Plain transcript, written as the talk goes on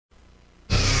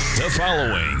The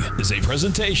following is a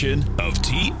presentation of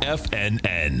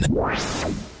TFNN.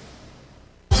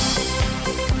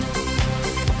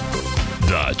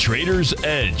 The Trader's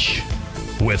Edge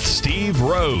with Steve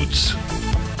Rhodes.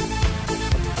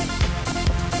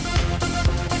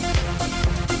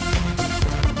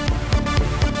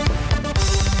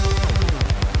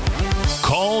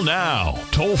 Call now,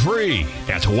 toll free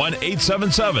at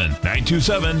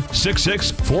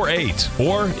 1-877-927-6648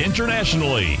 or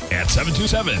internationally at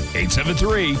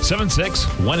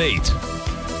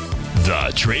 727-873-7618.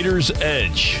 The Trader's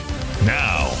Edge.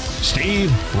 Now, Steve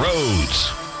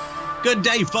Rhodes. Good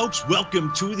day, folks.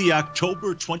 Welcome to the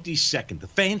October 22nd, the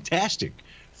fantastic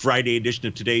Friday edition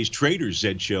of today's Trader's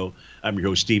Edge show. I'm your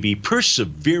host, Stevie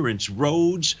Perseverance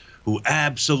Rhodes, who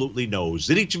absolutely knows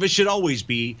that each of us should always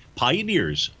be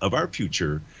pioneers of our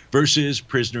future versus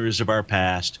prisoners of our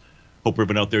past. Hope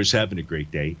everyone out there is having a great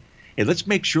day. And let's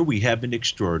make sure we have an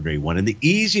extraordinary one. And the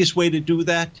easiest way to do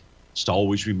that is to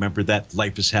always remember that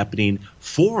life is happening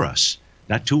for us,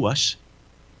 not to us.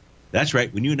 That's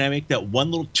right. When you and I make that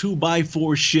one little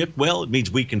 2x4 shift, well, it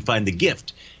means we can find the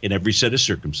gift in every set of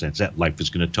circumstance that life is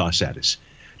going to toss at us.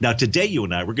 Now, today, you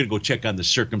and I, we're going to go check on the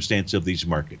circumstance of these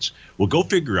markets. We'll go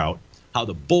figure out how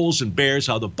the bulls and bears,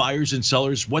 how the buyers and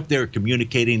sellers, what they're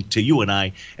communicating to you and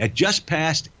I at just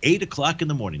past 8 o'clock in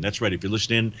the morning. That's right. If you're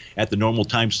listening at the normal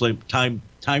time frame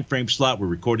slot, we're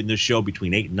recording this show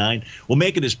between 8 and 9. We'll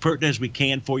make it as pertinent as we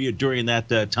can for you during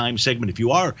that time segment. If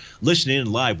you are listening in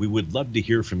live, we would love to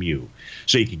hear from you.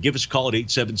 So you can give us a call at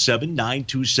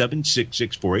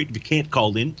 877-927-6648. If you can't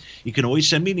call in, you can always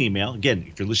send me an email. Again,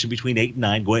 if you're listening between 8 and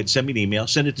 9, go ahead and send me an email.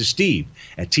 Send it to Steve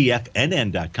at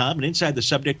TFNN.com. And inside the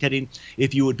subject heading,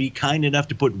 if you would be kind enough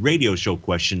to put radio show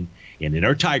question, and in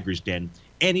our Tiger's Den,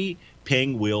 any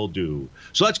ping will do.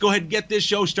 So let's go ahead and get this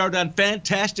show started on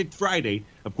Fantastic Friday.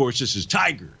 Of course, this is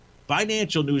Tiger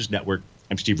Financial News Network.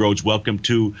 I'm Steve Rhodes. Welcome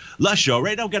to the show.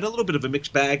 Right now, we've got a little bit of a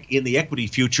mixed bag in the equity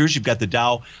futures. You've got the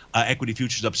Dow equity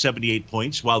futures up 78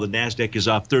 points, while the NASDAQ is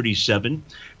off 37,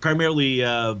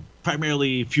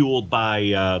 primarily fueled by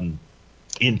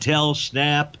Intel,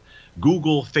 Snap,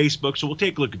 Google, Facebook. So we'll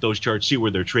take a look at those charts, see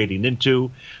where they're trading into.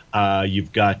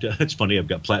 You've got, it's funny, I've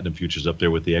got platinum futures up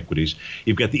there with the equities.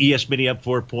 You've got the ES Mini up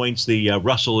 4 points. The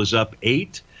Russell is up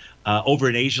 8. Over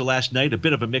in Asia last night, a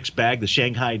bit of a mixed bag. The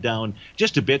Shanghai down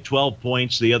just a bit, 12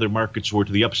 points. The other markets were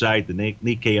to the upside. The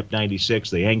Nikkei up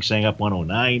 96. The Hang Seng up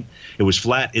 109. It was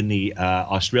flat in the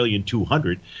Australian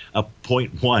 200, up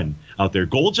 0.1 out there.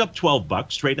 Gold's up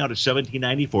 $12, trading out at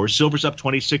 $17.94. Silver's up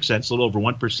 26 cents, a little over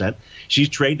 1%. She's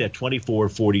trading at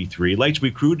 $24.43. Light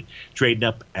sweet crude trading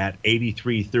up at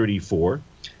 $83.34.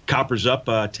 Copper's up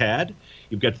a tad.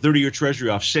 You've got 30-year Treasury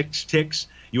off 6 ticks.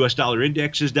 U.S. dollar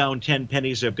index is down 10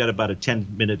 pennies. I've got about a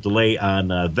 10-minute delay on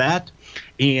that.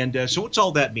 And so what's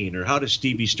all that mean, or how does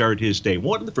Stevie start his day?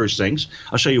 One of the first things,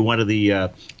 I'll show you one of the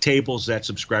tables that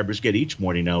subscribers get each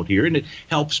morning out here, and it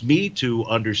helps me to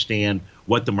understand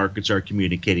what the markets are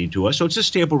communicating to us. So it's this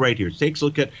table right here. It takes a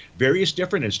look at various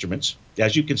different instruments,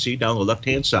 as you can see down the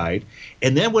left-hand side.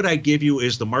 And then what I give you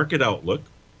is the market outlook,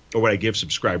 or what I give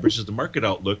subscribers is the market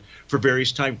outlook for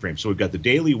various time frames. So we've got the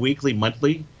daily, weekly,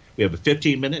 monthly. We have a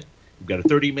 15-minute, we've got a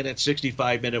 30-minute,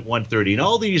 65-minute, 130. And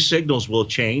all these signals will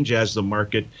change as the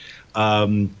market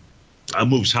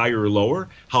moves higher or lower,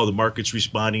 how the market's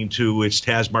responding to its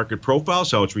TAS market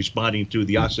profiles, how it's responding to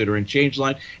the oscillator and change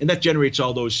line, and that generates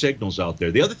all those signals out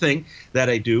there. The other thing that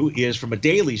I do is from a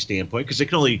daily standpoint, because it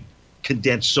can only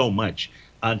condense so much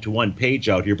onto one page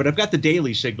out here, but I've got the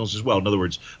daily signals as well. In other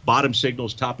words, bottom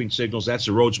signals, topping signals, that's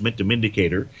the Rhodes Momentum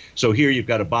Indicator. So here you've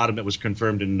got a bottom that was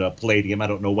confirmed in palladium. I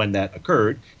don't know when that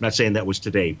occurred. I'm not saying that was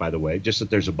today, by the way, just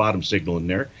that there's a bottom signal in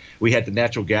there. We had the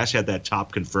natural gas, had that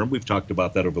top confirmed. We've talked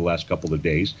about that over the last couple of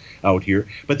days out here.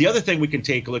 But the other thing we can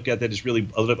take a look at that is really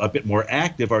a bit more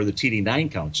active are the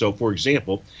TD9 counts. So, for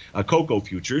example, cocoa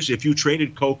futures, if you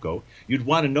traded cocoa, you'd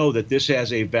want to know that this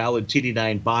has a valid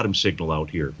TD9 bottom signal out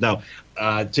here. Now,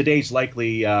 today's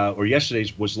likely, or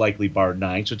yesterday's was likely bar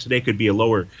 9, so today could be a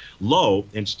lower low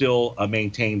and still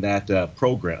maintain that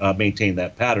maintain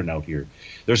that pattern out here.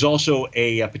 There's also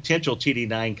a potential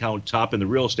TD9 count top in the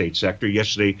real estate sector.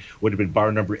 Yesterday would have been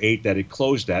bar number 8 that it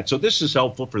closed at. So this is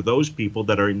helpful for those people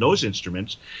that are in those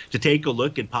instruments to take a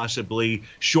look and possibly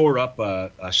shore up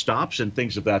stops and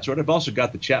things of that sort. I've also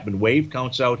got the Chapman wave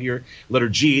counts out here. Letter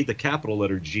G, the capital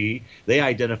letter G, they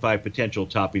identify potential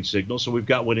topping signals. So we've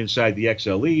got one inside the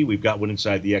XLE, we've got one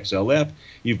inside the XLF,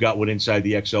 you've got one inside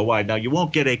the XLY. Now you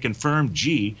won't get a confirmed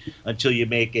G until you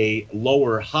make a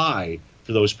lower high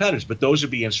for those patterns. But those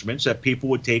would be instruments that people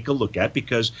would take a look at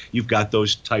because you've got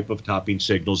those type of topping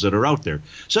signals that are out there.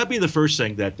 So that'd be the first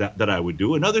thing that I would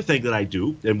do. Another thing that I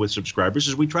do, and with subscribers,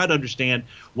 is we try to understand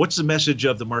what's the message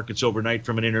of the markets overnight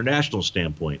from an international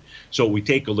standpoint. So we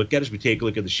take a look at it. We take a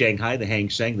look at the Shanghai, the Hang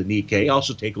Seng, the Nikkei.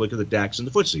 Also take a look at the DAX and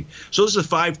the FTSE. So those are the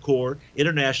 5 core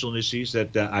international indices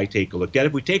that I take a look at.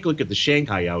 If we take a look at the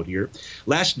Shanghai out here,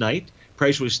 last night,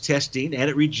 price was testing, and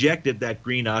it rejected that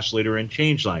green oscillator and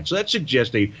change line. So that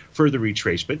suggests a further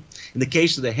retracement. In the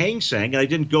case of the Hang Seng, and I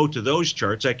didn't go to those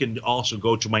charts, I can also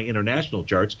go to my international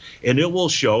charts, and it will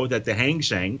show that the Hang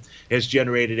Seng has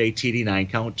generated a TD9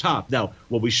 count top. Now,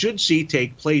 what we should see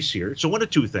take place here, so one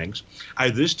of two things.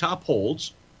 Either this top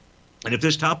holds, and if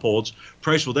this top holds,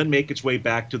 price will then make its way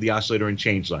back to the oscillator and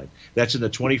change line. That's in the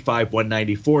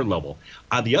 25,194 level.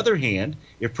 On the other hand,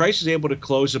 if price is able to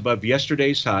close above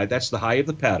yesterday's high, that's the high of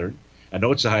the pattern. I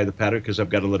know it's the high of the pattern because I've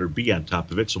got a letter B on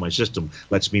top of it, so my system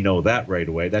lets me know that right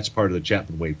away. That's part of the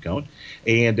Chapman wave count.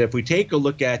 And if we take a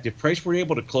look at if price were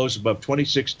able to close above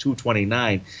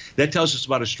 26,229, that tells us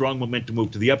about a strong momentum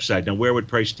move to the upside. Now, where would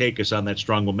price take us on that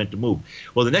strong momentum move?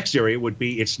 Well, the next area would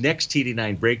be its next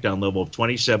TD9 breakdown level of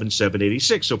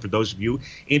 27,786. So for those of you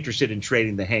interested in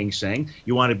trading the Hang Seng,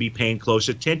 you want to be paying close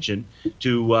attention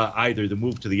to either the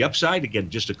move to the upside, again,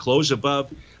 just to close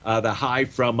above the high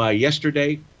from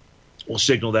yesterday, will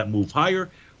signal that move higher,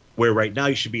 where right now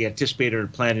you should be anticipating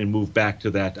and planning to move back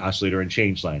to that oscillator and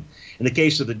change line. In the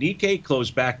case of the Nikkei,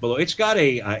 closed back below. It's got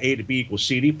a to B equals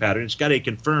CD pattern. It's got a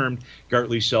confirmed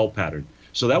Gartley sell pattern.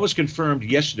 So that was confirmed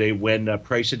yesterday when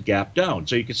price had gapped down.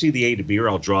 So you can see the A to B, or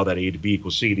I'll draw that A to B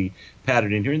equals CD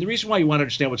pattern in here. And the reason why you want to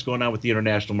understand what's going on with the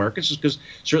international markets is because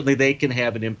certainly they can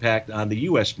have an impact on the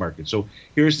U.S. market. So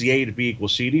here's the A to B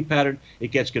equals CD pattern.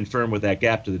 It gets confirmed with that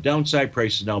gap to the downside.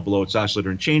 Price is now below its oscillator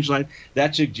and change line.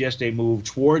 That suggests a move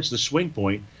towards the swing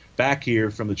point back here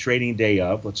from the trading day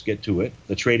of, let's get to it,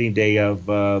 the trading day of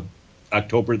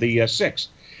October the 6th.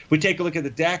 We take a look at the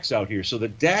DAX out here. So the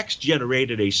DAX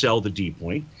generated a sell the D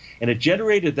point, and it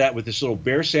generated that with this little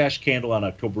bear sash candle on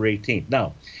October 18th.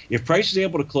 Now, if price is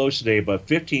able to close today above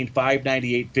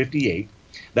 15,598.58,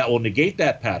 that will negate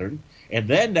that pattern, and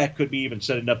then that could be even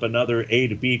setting up another A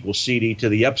to B equals CD to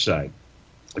the upside.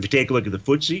 If you take a look at the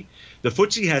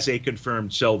FTSE has a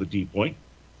confirmed sell the D point,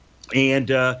 and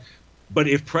but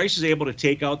if price is able to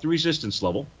take out the resistance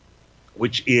level,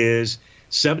 which is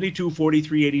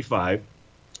 72.4385,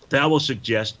 that will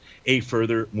suggest a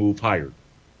further move higher.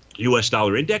 U.S.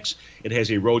 dollar index, it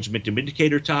has a Rhodes momentum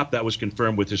indicator top. That was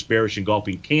confirmed with this bearish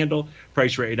engulfing candle.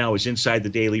 Price right now is inside the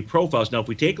daily profiles. Now, if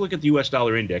we take a look at the U.S.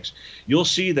 dollar index, you'll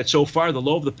see that so far the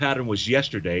low of the pattern was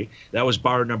yesterday. That was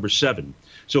bar number 7.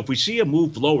 So if we see a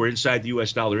move lower inside the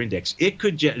U.S. dollar index, it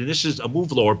could, and this is a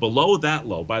move lower below that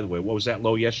low. By the way, what was that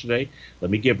low yesterday?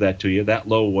 Let me give that to you. That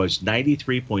low was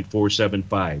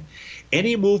 93.475.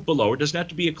 Any move below, it doesn't have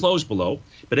to be a close below,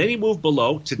 but any move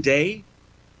below today,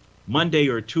 Monday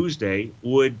or Tuesday,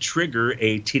 would trigger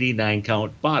a TD9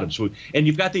 count bottom. So, and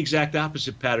you've got the exact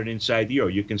opposite pattern inside the euro.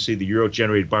 You can see the euro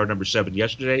generated bar number 7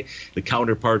 yesterday, the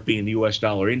counterpart being the U.S.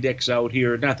 dollar index out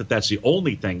here. Not that that's the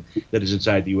only thing that is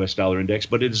inside the U.S. dollar index,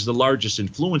 but it is the largest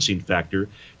influencing factor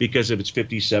because of its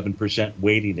 57%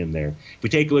 weighting in there. If we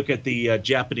take a look at the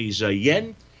Japanese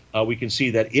yen, we can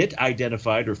see that it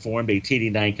identified or formed a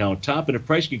TD9 count top, and if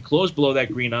price can close below that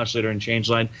green oscillator and change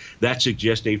line, that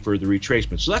suggests a further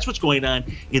retracement. So that's what's going on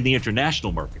in the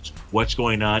international markets. What's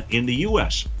going on in the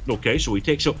U.S.? Okay, so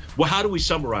well, how do we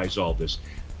summarize all this?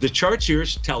 The charts here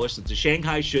tell us that the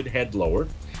Shanghai should head lower,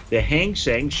 the Hang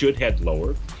Seng should head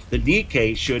lower, the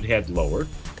Nikkei should head lower.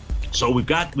 So we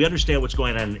understand what's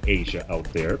going on in Asia out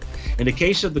there. In the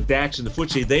case of the DAX and the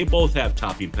FTSE, they both have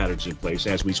topping patterns in place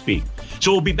as we speak.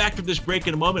 So we'll be back from this break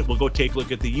in a moment. We'll go take a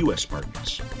look at the U.S.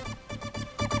 markets.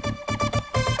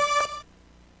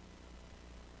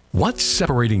 What's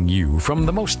separating you from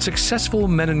the most successful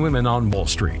men and women on Wall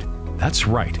Street? That's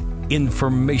right,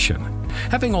 information.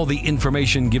 Having all the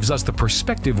information gives us the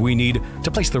perspective we need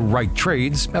to place the right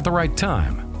trades at the right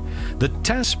time. The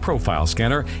TAS Profile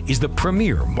Scanner is the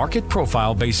premier market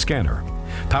profile-based scanner.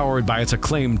 Powered by its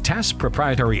acclaimed TAS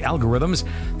proprietary algorithms,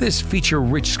 this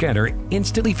feature-rich scanner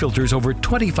instantly filters over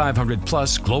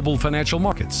 2,500-plus global financial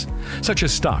markets, such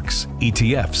as stocks,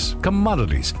 ETFs,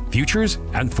 commodities, futures,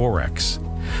 and Forex.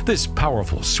 This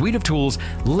powerful suite of tools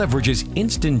leverages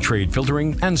instant trade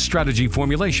filtering and strategy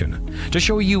formulation to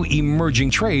show you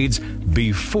emerging trades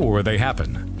before they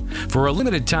happen. For a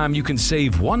limited time, you can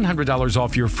save $100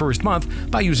 off your first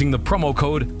month by using the promo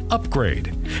code UPGRADE,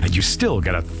 and you still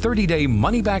get a 30-day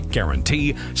money-back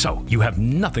guarantee, so you have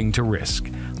nothing to risk.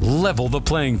 Level the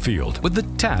playing field with the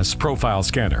TAS Profile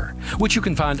Scanner, which you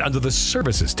can find under the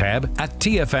Services tab at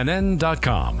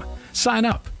TFNN.com. Sign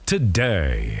up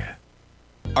today.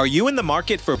 Are you in the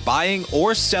market for buying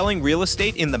or selling real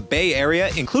estate in the Bay Area,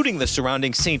 including the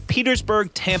surrounding St.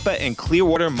 Petersburg, Tampa, and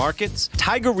Clearwater markets?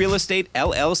 Tiger Real Estate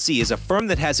LLC is a firm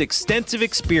that has extensive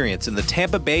experience in the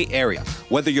Tampa Bay area.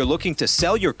 Whether you're looking to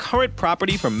sell your current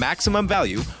property for maximum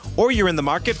value, or you're in the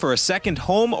market for a second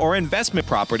home or investment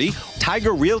property,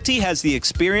 Tiger Realty has the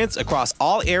experience across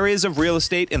all areas of real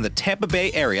estate in the Tampa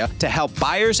Bay area to help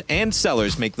buyers and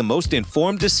sellers make the most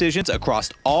informed decisions across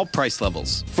all price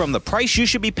levels. From the price you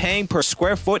should be paying per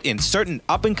square foot in certain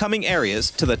up-and-coming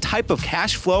areas to the type of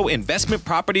cash flow investment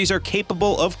properties are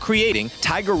capable of creating,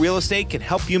 Tiger Real Estate can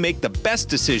help you make the best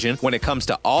decision when it comes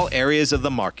to all areas of the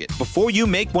market. Before you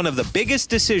make one of the biggest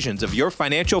decisions of your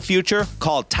financial future,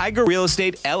 call Tiger Real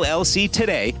Estate LLC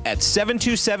today at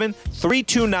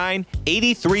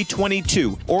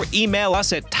 727-329-8322 or email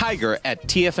us at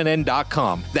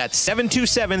tiger@tfnn.com. That's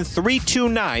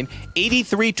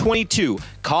 727-329-8322.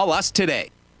 Call us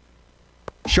today.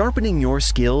 Sharpening your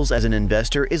skills as an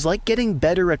investor is like getting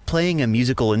better at playing a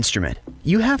musical instrument.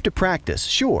 You have to practice,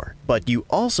 sure, but you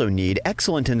also need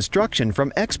excellent instruction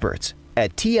from experts.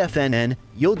 At TFNN,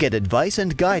 you'll get advice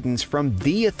and guidance from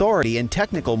the authority in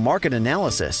technical market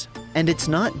analysis. And it's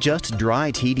not just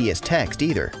dry, tedious text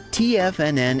either.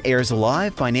 TFNN airs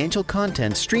live financial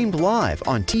content streamed live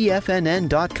on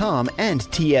TFNN.com and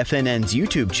TFNN's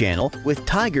YouTube channel with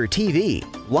Tiger TV,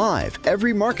 live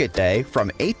every market day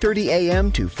from 8:30 a.m.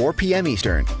 to 4 p.m.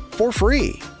 Eastern. For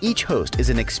free. Each host is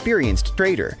an experienced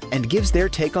trader and gives their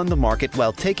take on the market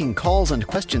while taking calls and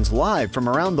questions live from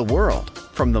around the world.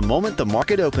 From the moment the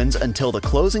market opens until the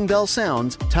closing bell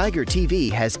sounds, Tiger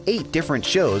TV has 8 different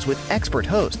shows with expert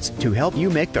hosts to help you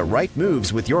make the right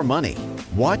moves with your money.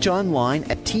 Watch online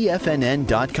at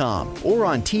TFNN.com or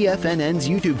on TFNN's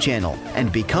YouTube channel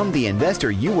and become the investor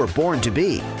you were born to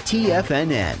be.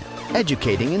 TFNN,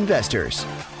 educating investors.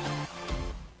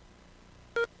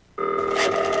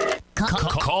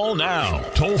 Call now,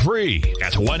 toll free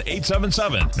at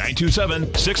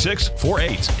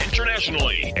 1-877-927-6648.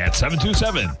 Internationally at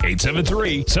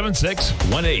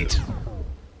 727-873-7618.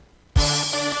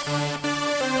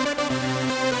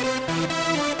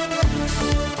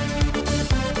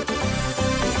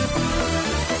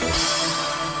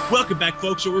 Welcome back,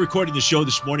 folks. So we're recording the show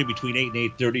this morning between 8 and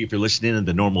 8:30 if you're listening in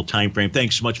the normal time frame.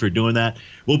 Thanks so much for doing that.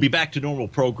 We'll be back to normal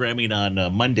programming on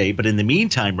Monday. But in the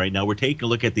meantime, right now, we're taking a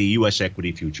look at the U.S.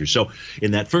 equity futures. So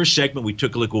in that first segment, we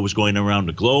took a look at what was going around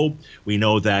the globe. We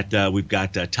know that we've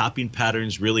got topping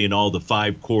patterns really in all the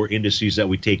 5 core indices that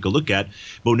we take a look at.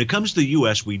 But when it comes to the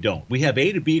U.S., we don't. We have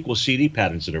A to B equals CD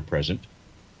patterns that are present,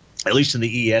 at least in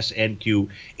the ES, NQ,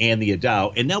 and the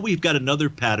Dow. And now we've got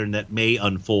another pattern that may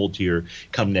unfold here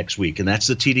come next week, and that's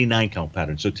the TD9 count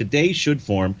pattern. So today should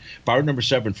form bar number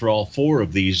 7 for all 4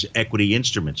 of these equity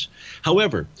instruments.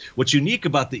 However, what's unique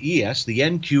about the ES, the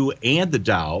NQ, and the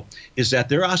Dow is that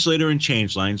their oscillator and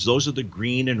change lines, those are the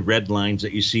green and red lines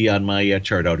that you see on my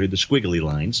chart out here, the squiggly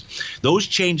lines. Those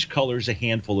changed colors a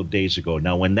handful of days ago.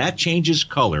 Now, when that changes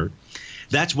color,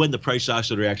 that's when the price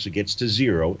oscillator actually gets to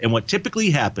 0. And what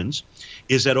typically happens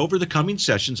is that over the coming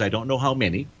sessions, I don't know how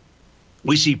many,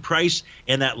 we see price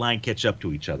and that line catch up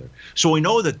to each other. So we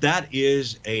know that that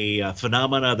is a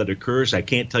phenomena that occurs. I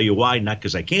can't tell you why, not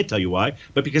because I can't tell you why,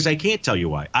 but because I can't tell you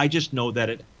why. I just know that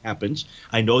it happens.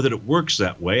 I know that it works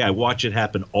that way. I watch it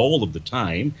happen all of the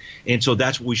time. And so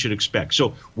that's what we should expect.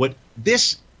 So what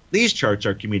these charts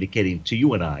are communicating to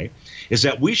you and I is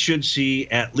that we should see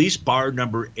at least bar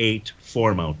number 8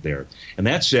 form out there. And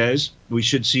that says we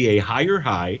should see a higher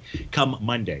high come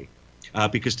Monday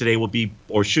because today will be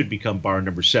or should become bar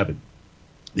number 7.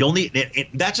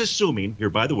 That's assuming here,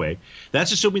 by the way,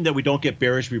 that's assuming that we don't get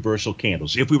bearish reversal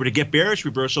candles. If we were to get bearish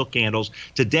reversal candles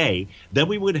today, then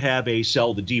we would have a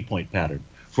sell the D point pattern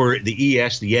for the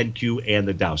ES, the NQ, and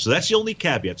the Dow. So that's the only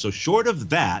caveat. So short of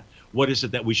that, what is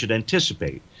it that we should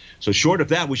anticipate? So short of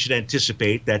that, we should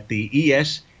anticipate that the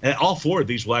ES, and all 4 of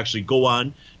these will actually go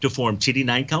on to form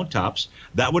TD9 count tops.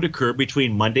 That would occur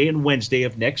between Monday and Wednesday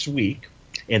of next week.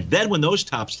 And then when those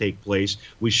tops take place,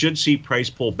 we should see price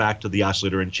pull back to the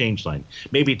oscillator and change line.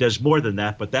 Maybe it does more than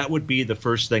that, but that would be the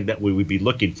first thing that we would be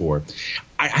looking for.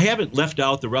 I haven't left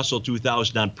out the Russell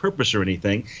 2000 on purpose or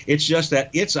anything. It's just that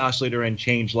its oscillator and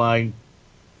change line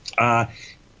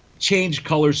changed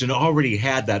colors and already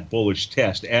had that bullish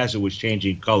test as it was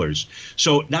changing colors.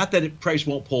 So not that price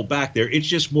won't pull back there, it's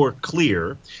just more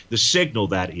clear, the signal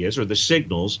that is, or the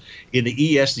signals in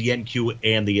the ES, the NQ,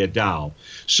 and the Dow.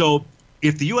 So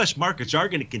if the U.S. markets are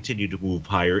going to continue to move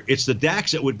higher, it's the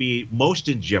DAX that would be most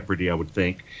in jeopardy, I would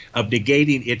think, of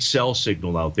negating its sell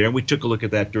signal out there. And we took a look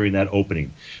at that during that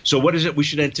opening. So what is it we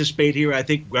should anticipate here? I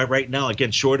think right now,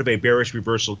 again, short of a bearish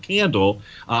reversal candle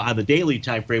on the daily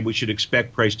time frame, we should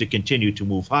expect price to continue to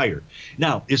move higher.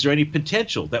 Now, is there any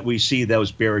potential that we see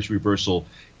those bearish reversal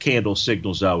candle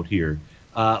signals out here?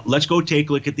 Let's go take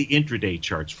a look at the intraday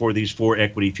charts for these 4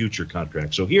 equity future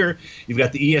contracts. So here you've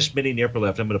got the ES mini in the upper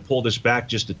left. I'm going to pull this back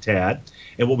just a tad.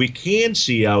 And what we can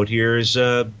see out here is,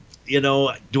 do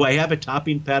I have a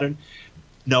topping pattern?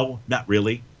 No, not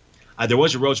really. There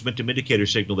was a Rhodes momentum indicator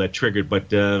signal that triggered, but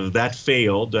that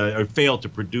failed to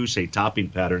produce a topping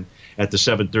pattern at the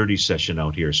 7:30 session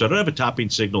out here. So I don't have a topping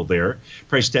signal there.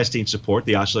 Price testing support,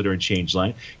 the oscillator and change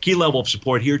line. Key level of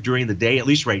support here during the day, at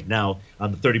least right now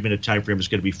on the 30-minute time frame, is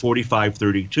going to be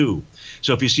 45.32.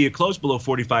 So if you see a close below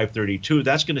 45.32,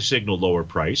 that's going to signal lower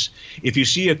price. If you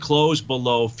see a close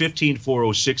below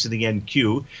 15.406 in the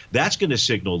NQ, that's going to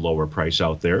signal lower price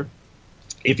out there.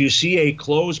 If you see a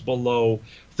close below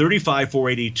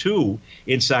 35,482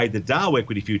 inside the Dow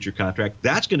equity future contract,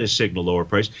 that's going to signal lower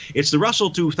price. It's the Russell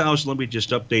 2000. Let me just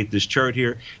update this chart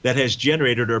here that has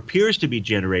generated or appears to be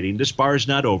generating. This bar is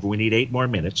not over. We need 8 more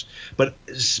minutes, but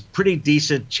it's a pretty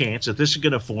decent chance that this is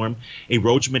going to form a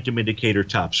Rhodes momentum indicator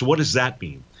top. So what does that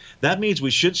mean? That means we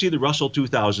should see the Russell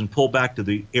 2000 pull back to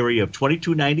the area of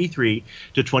 2293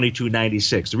 to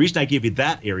 2296. The reason I give you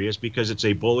that area is because it's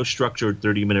a bullish structured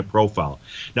 30-minute profile.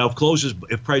 Now,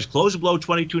 if price closes below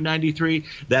 2293,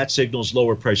 that signals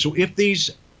lower price. So if these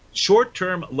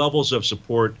short-term levels of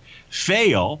support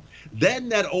fail, then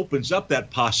that opens up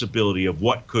that possibility of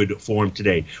what could form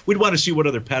today. We'd want to see what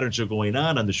other patterns are going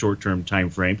on the short-term time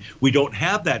frame. We don't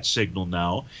have that signal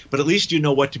now, but at least you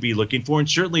know what to be looking for. And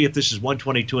certainly if this is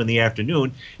 1:22 in the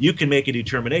afternoon, you can make a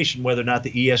determination whether or not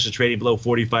the ES is trading below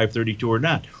 45.32 or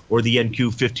not, or the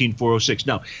NQ 15.406.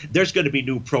 Now, there's going to be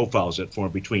new profiles that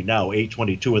form between now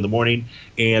 8:22 in the morning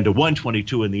and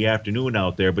 1:22 in the afternoon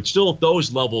out there. But still, if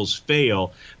those levels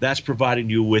fail, that's providing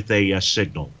you with a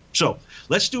signal. So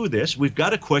let's do this. We've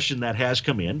got a question that has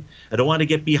come in. I don't want to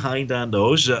get behind on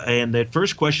those. And that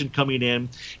first question coming in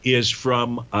is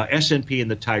from S&P in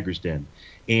the Tiger's Den.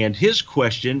 And his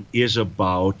question is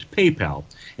about PayPal.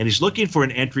 And he's looking for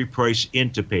an entry price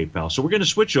into PayPal. So we're going to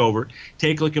switch over,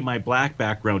 take a look at my black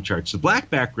background charts. The black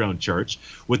background charts,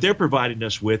 what they're providing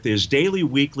us with is daily,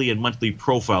 weekly, and monthly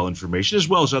profile information, as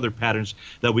well as other patterns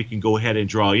that we can go ahead and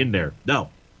draw in there. Now,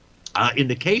 in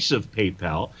the case of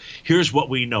PayPal, here's what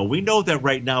we know. We know that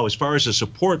right now, as far as a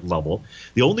support level,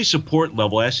 the only support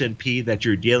level, S&P, that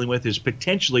you're dealing with is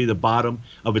potentially the bottom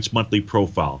of its monthly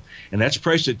profile, and that's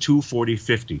priced at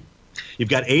 240.50. You've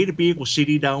got A to B equals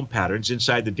CD down patterns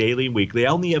inside the daily and weekly.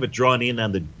 I only have it drawn in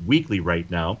on the weekly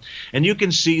right now, and you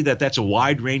can see that that's a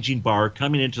wide-ranging bar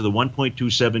coming into the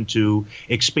 1.272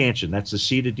 expansion. That's the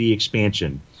C to D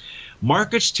expansion.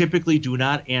 Markets typically do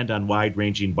not end on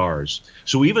wide-ranging bars.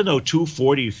 So even though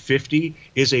 240.50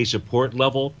 is a support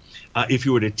level, if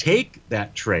you were to take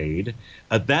that trade,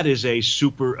 that is a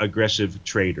super aggressive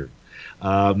trader.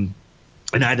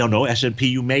 And I don't know, S&P,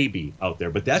 you may be out there,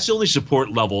 but that's the only support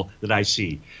level that I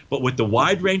see. But with the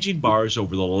wide-ranging bars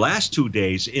over the last 2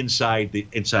 days inside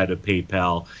of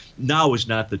PayPal, now is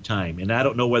not the time. And I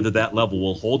don't know whether that level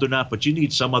will hold or not, but you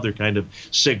need some other kind of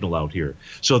signal out here.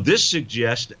 So this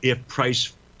suggests if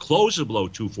price closes below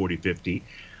 240.50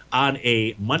 on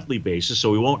a monthly basis,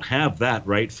 so we won't have that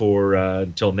right for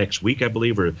until next week, I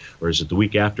believe, or is it the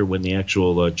week after when the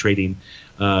actual trading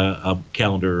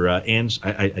calendar ends?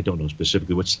 I don't know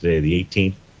specifically. What's today, the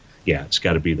 18th? Yeah, it's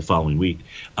got to be the following week.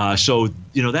 So,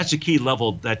 that's a key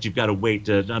level that you've got to wait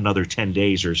another 10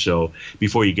 days or so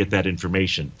before you get that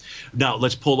information. Now,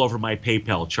 let's pull over my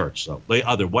PayPal charts, though, the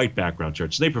other white background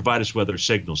charts. They provide us with other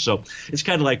signals. So it's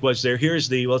kind of like what's there. Here's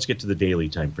let's get to the daily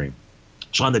time frame.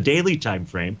 So on the daily time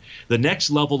frame, the next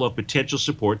level of potential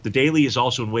support, the daily is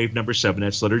also in wave number 7,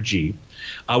 that's letter G,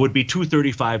 would be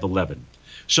 235.11.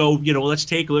 So, let's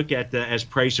take a look at as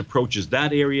price approaches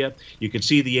that area. You can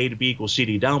see the A to B equals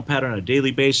CD down pattern on a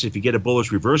daily basis. If you get a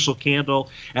bullish reversal candle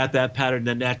at that pattern,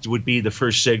 then that would be the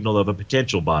first signal of a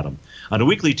potential bottom. On a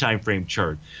weekly time frame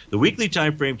chart, the weekly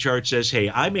time frame chart says, hey,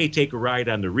 I may take a ride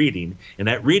on the reading, and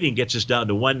that reading gets us down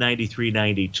to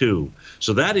 193.92.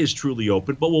 So that is truly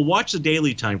open, but we'll watch the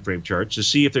daily time frame charts to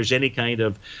see if there's any kind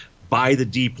of by the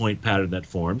D-point pattern that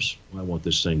forms. I want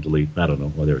this thing delete. I don't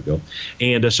know. Well, there we go.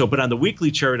 And but on the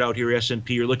weekly chart out here,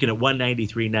 S&P, you're looking at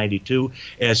 193.92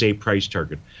 as a price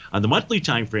target. On the monthly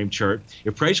time frame chart,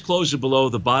 if price closes below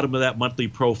the bottom of that monthly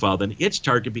profile, then its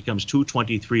target becomes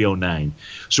 223.09.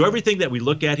 So everything that we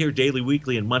look at here, daily,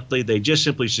 weekly, and monthly, they just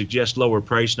simply suggest lower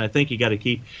price. And I think you got to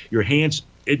keep your hands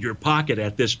in your pocket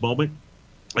at this moment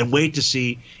and wait to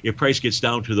see if price gets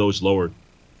down to those lower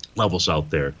levels out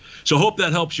there. So hope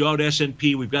that helps you out,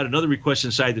 S&P. We've got another request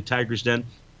inside the Tiger's Den.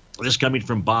 This coming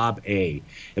from Bob A.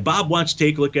 And Bob wants to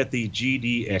take a look at the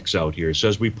GDX out here. So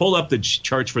as we pull up the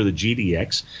charts for the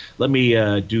GDX, let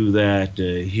me do that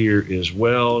here as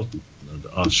well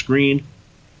off screen.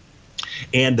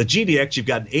 And the GDX, you've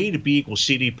got an A to B equals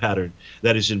CD pattern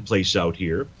that is in place out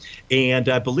here. And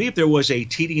I believe there was a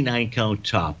TD9 count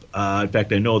top. In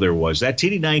fact, I know there was. That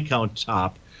TD9 count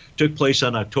top took place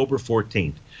on October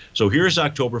 14th. So here's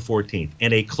October 14th.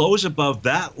 And a close above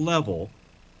that level,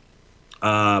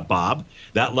 Bob,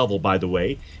 that level, by the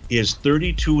way, is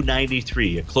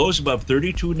 32.93. A close above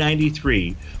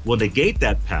 32.93 will negate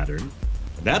that pattern.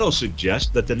 That'll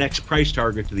suggest that the next price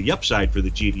target to the upside for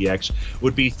the GDX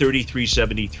would be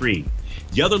 33.73.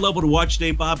 The other level to watch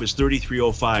today, Bob, is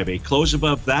 33.05. A close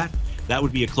above that, that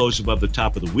would be a close above the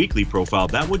top of the weekly profile.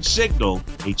 That would signal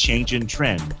a change in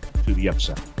trend to the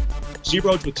upside. See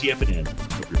Rhodes with TFNN.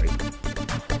 Hope you're ready.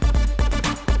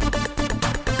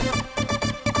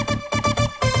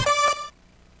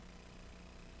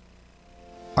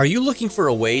 Are you looking for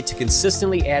a way to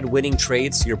consistently add winning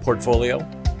trades to your portfolio?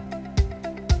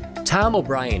 Tom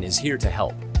O'Brien is here to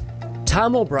help.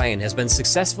 Tom O'Brien has been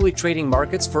successfully trading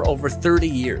markets for over 30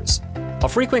 years. A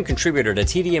frequent contributor to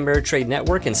TD Ameritrade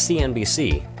Network and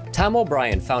CNBC, Tom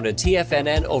O'Brien founded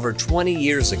TFNN over 20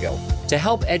 years ago to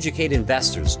help educate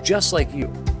investors just like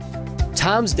you.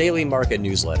 Tom's daily market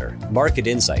newsletter, Market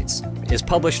Insights, is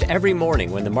published every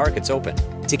morning when the markets open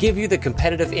to give you the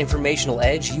competitive informational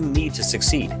edge you need to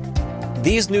succeed.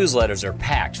 These newsletters are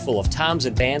packed full of Tom's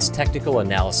advanced technical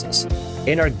analysis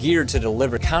and are geared to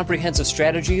deliver comprehensive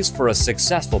strategies for a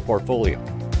successful portfolio.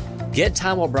 Get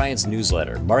Tom O'Brien's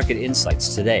newsletter, Market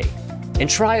Insights, today and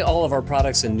try all of our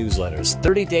products and newsletters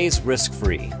 30 days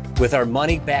risk-free with our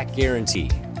money-back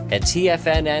guarantee at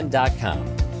TFNN.com.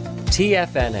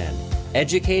 TFNN,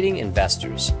 educating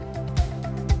investors.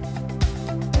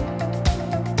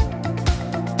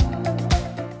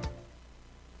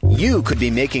 You could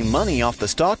be making money off the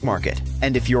stock market.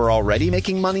 And if you're already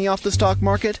making money off the stock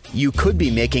market, you could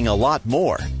be making a lot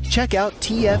more. Check out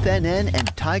TFNN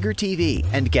and Tiger TV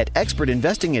and get expert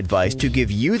investing advice to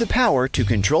give you the power to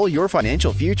control your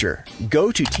financial future.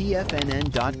 Go to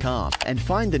TFNN.com and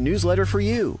find the newsletter for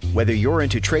you. Whether you're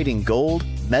into trading gold,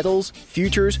 metals,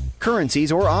 futures,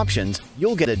 currencies, or options,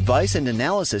 you'll get advice and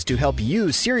analysis to help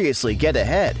you seriously get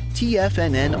ahead.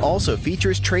 TFNN also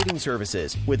features trading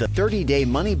services with a 30-day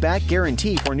money-back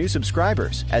guarantee for new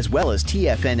subscribers, as well as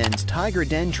TFNN's Tiger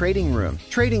Den trading room,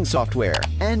 trading software,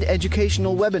 and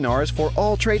educational webinars for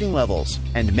all trading levels.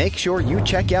 And make sure you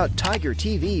check out Tiger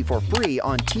TV for free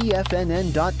on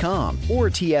TFNN.com or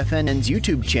TFNN's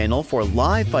YouTube channel for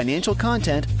live financial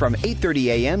content from 8:30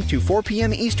 a.m. to 4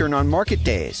 p.m. Eastern on market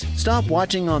days. Stop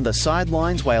watching on the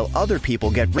sidelines while other people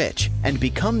get rich and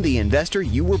become the investor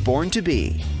you were born to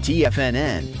be.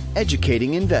 TFNN,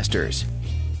 educating investors.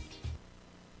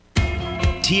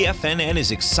 TFNN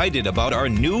is excited about our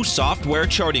new software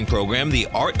charting program, The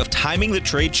Art of Timing the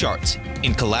Trade Charts.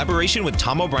 In collaboration with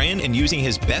Tom O'Brien and using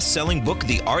his best-selling book,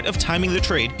 The Art of Timing the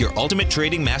Trade, Your Ultimate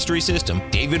Trading Mastery System,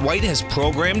 David White has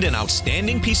programmed an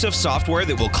outstanding piece of software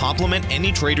that will complement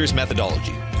any trader's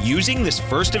methodology. Using this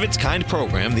first-of-its-kind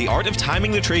program, The Art of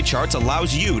Timing the Trade Charts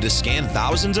allows you to scan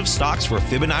thousands of stocks for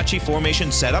Fibonacci formation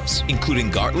setups, including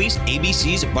Gartley's,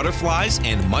 ABCs, butterflies,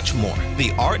 and much more.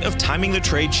 The Art of Timing the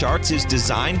Trade Charts is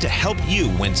designed to help you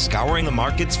when scouring the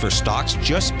markets for stocks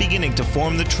just beginning to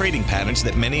form the trading patterns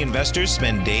that many investors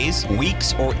spend days,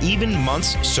 weeks, or even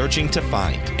months searching to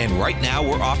find. And right now,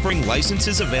 we're offering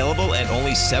licenses available at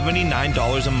only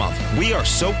 $79 a month. We are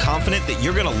so confident that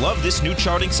you're going to love this new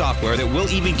charting software that will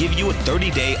even give you a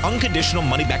 30-day unconditional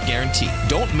money-back guarantee.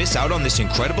 Don't miss out on this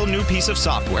incredible new piece of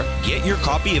software. Get your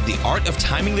copy of The Art of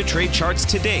Timing the Trade Charts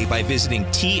today by visiting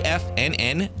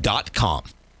TFNN.com.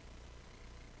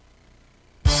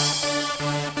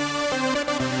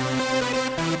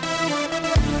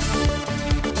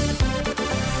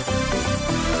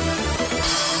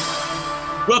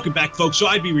 Welcome back, folks. So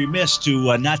I'd be remiss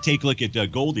to not take a look at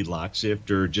Goldilocks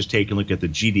after just taking a look at the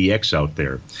GDX out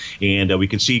there. And we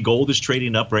can see gold is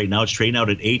trading up right now. It's trading out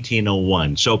at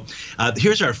 1801. So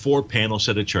here's our 4-panel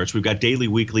set of charts. We've got daily,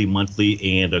 weekly,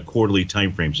 monthly, and quarterly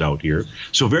timeframes out here.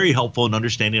 So very helpful in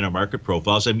understanding our market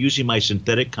profiles. I'm using my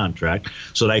synthetic contract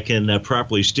so that I can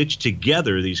properly stitch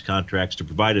together these contracts to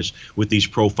provide us with these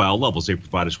profile levels. They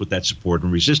provide us with that support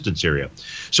and resistance area.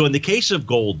 So in the case of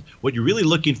gold, what you're really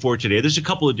looking for today, there's a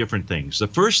couple of different things. The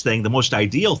first thing, the most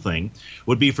ideal thing,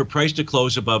 would be for price to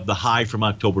close above the high from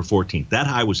October 14th. That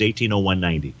high was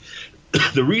 1801.90.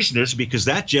 The reason is because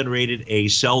that generated a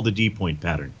sell the D point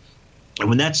pattern. And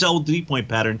when that sell the D point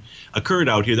pattern occurred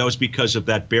out here, that was because of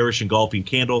that bearish engulfing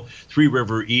candle,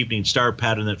 three-river evening star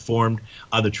pattern that formed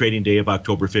on the trading day of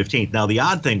October 15th. Now, the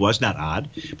odd thing was, not odd,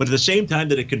 but at the same time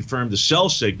that it confirmed the sell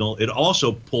signal, it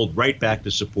also pulled right back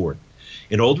to support.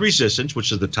 An old resistance,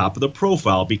 which is the top of the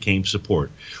profile, became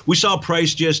support. We saw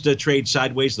price just trade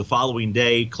sideways the following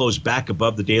day, close back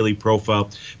above the daily profile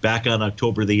back on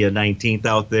October the 19th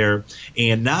out there.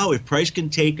 And now if price can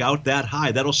take out that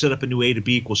high, that'll set up a new A to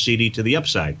B equals CD to the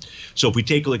upside. So if we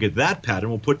take a look at that pattern,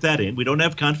 we'll put that in. We don't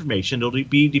have confirmation. It'll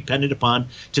be dependent upon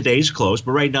today's close.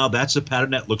 But right now, that's the pattern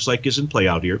that looks like is in play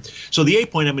out here. So the A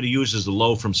point I'm going to use is the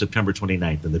low from September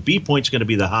 29th. And the B point is going to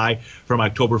be the high from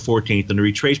October 14th. And the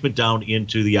retracement down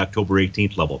into the October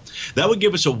 18th level. That would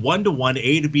give us a 1-to-1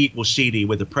 A to B equals CD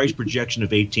with a price projection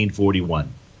of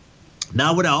 1841.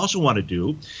 Now, what I also want to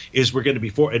do is we're going to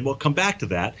be and we'll come back to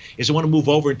that, is I want to move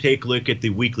over and take a look at the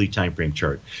weekly time frame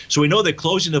chart. So we know that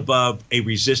closing above a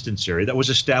resistance area that was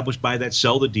established by that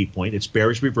sell the D point, its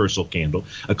bearish reversal candle,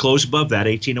 a close above that,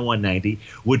 1801.90,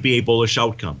 would be a bullish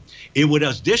outcome. It would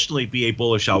additionally be a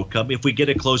bullish outcome if we get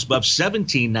a close above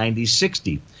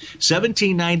 1790.60.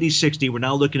 1790.60, we're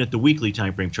now looking at the weekly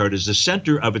time frame chart, is the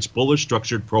center of its bullish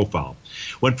structured profile.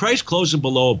 When price closes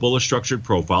below a bullish structured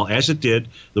profile, as it did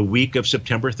the week of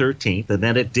September 13th, and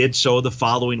then it did so the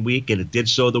following week, and it did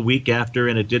so the week after,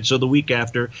 and it did so the week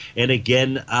after, and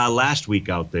again last week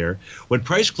out there. When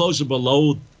price closes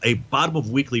below a bottom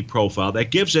of weekly profile, that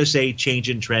gives us a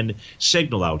change in trend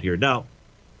signal out here. Now,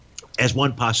 as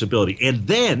one possibility. And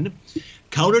then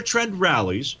counter trend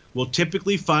rallies will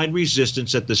typically find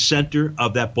resistance at the center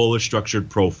of that bullish structured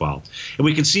profile. And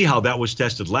we can see how that was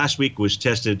tested. Last week was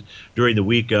tested during the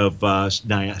week of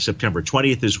September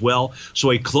 20th as well.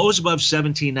 So a close above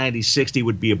 1790.60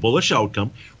 would be a bullish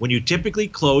outcome. When you typically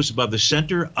close above the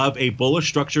center of a bullish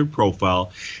structured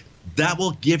profile, that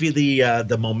will give you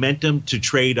the momentum to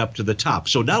trade up to the top.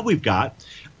 So now we've got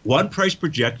one price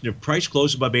projection, if price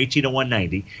closes above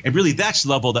 1801.90, and really that's the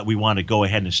level that we want to go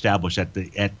ahead and establish at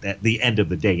the end of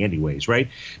the day anyways, right?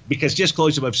 Because just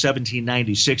closing above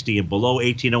 1790.60 and below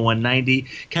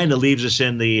 1801.90 kind of leaves us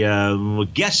in the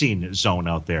guessing zone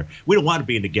out there. We don't want to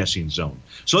be in the guessing zone.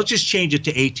 So let's just change it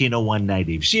to 1801.90. If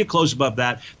you see a close above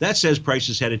that, that says price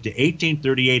is headed to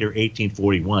 1838 or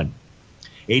 1841.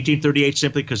 1838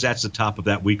 simply because that's the top of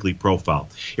that weekly profile.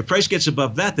 If price gets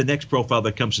above that, the next profile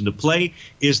that comes into play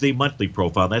is the monthly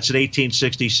profile. That's at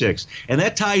 1866. And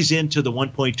that ties into the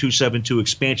 1.272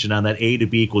 expansion on that A to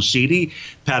B equals CD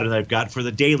pattern I've got for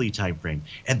the daily time frame.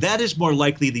 And that is more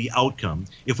likely the outcome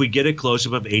if we get a close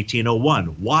above 1801.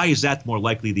 Why is that more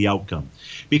likely the outcome?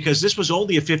 Because this was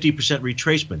only a 50%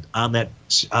 retracement on that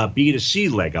B to C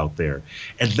leg out there.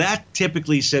 And that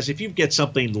typically says if you get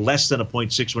something less than a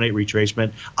 0.618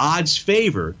 retracement, odds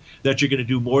favor that you're going to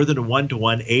do more than a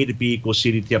 1-to-1 A to B equals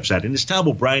CD to the upside. And as Tom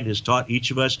O'Brien has taught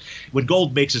each of us, when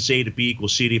gold makes its A to B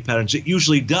equals CD patterns, it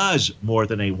usually does more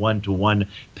than a 1-to-1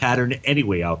 pattern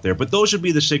anyway out there. But those would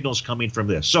be the signals coming from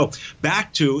this. So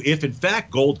back to if, in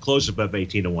fact, gold closes above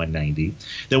 1801.90,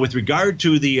 then with regard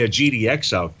to the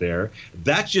GDX out there,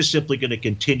 that's just simply going to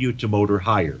continue to motor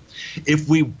higher. If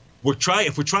we're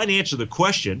trying to answer the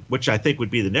question, which I think would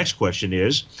be the next question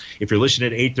is, if you're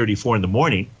listening at 8:34 in the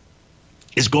morning,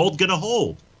 is gold going to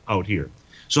hold out here?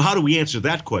 So how do we answer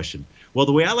that question? Well,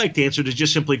 the way I like to answer it is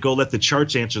just simply go let the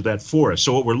charts answer that for us.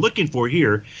 So what we're looking for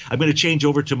here, I'm going to change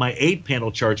over to my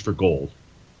 8-panel charts for gold.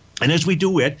 And as we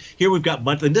do it, here we've got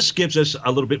monthly, and this gives us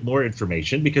a little bit more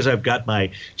information because I've got my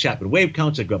Chapman wave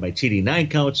counts, I've got my TD9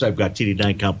 counts, I've got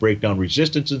TD9 count breakdown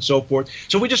resistance and so forth.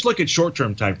 So we just look at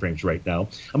short-term time frames right now.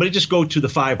 I'm going to just go to the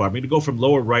 5-hour. I'm going to go from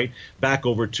lower right back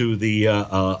over to the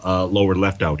lower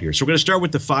left out here. So we're going to start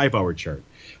with the 5-hour chart.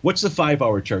 What's the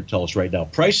 5-hour chart tell us right now?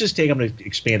 Price is taking, I'm going to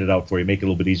expand it out for you, make it a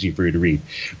little bit easier for you to read.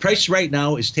 Price right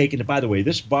now is taking, and by the way,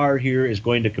 this bar here is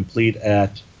going to complete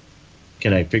at,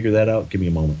 can I figure that out? Give me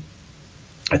a moment.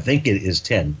 I think it is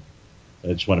 10. I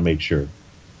just want to make sure.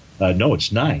 No,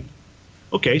 it's 9.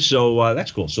 Okay, so that's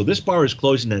cool. So this bar is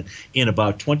closing in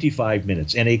about 25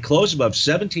 minutes, and a close above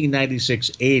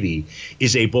 1796.80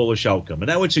 is a bullish outcome,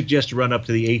 and I would suggest a run up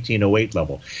to the 1808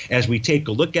 level. As we take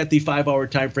a look at the 5-hour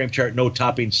time frame chart, no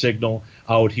topping signal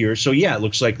out here. So yeah, it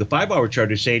looks like the 5-hour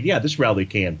chart is saying, yeah, this rally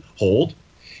can hold.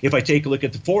 If I take a look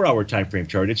at the 4-hour time frame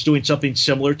chart, it's doing something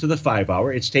similar to the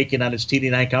 5-hour. It's taking on its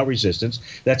TD9 count resistance.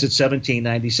 That's at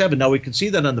 1797. Now we can see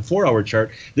that on the 4-hour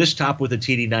chart, this top with a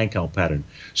TD9 count pattern.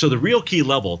 So the real key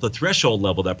level, the threshold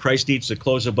level that price needs to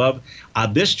close above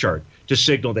on this chart to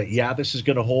signal that, yeah, this is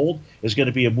going to hold, is going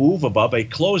to be a move above, a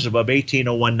close above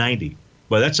 1801.90.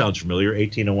 Well, that sounds familiar,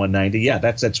 1801.90. Yeah,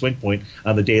 that's that swing point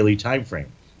on the daily time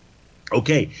frame.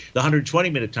 Okay, the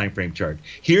 120-minute time frame chart.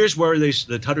 Here's where the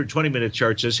 120-minute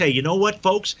chart says, hey, you know what,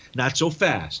 folks? Not so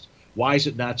fast. Why is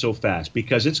it not so fast?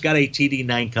 Because it's got a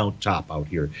TD9 count top out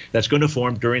here that's going to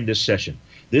form during this session.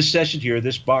 This session here,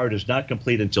 this bar does not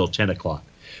complete until 10 o'clock.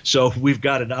 So we've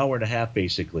got an hour and a half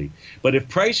basically. But if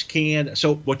price can,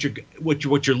 so what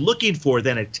you're looking for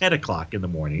then at 10 o'clock in the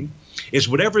morning is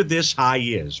whatever this high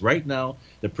is. Right now,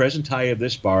 the present high of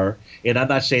this bar, and I'm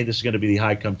not saying this is going to be the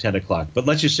high come 10 o'clock, but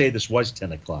let's just say this was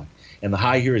 10 o'clock, and the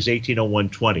high here is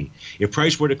 1801.20. If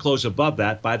price were to close above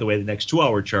that, by the way, the next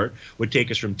 2-hour chart would take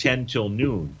us from 10 till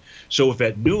noon. So if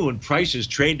at noon price is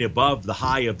trading above the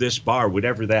high of this bar,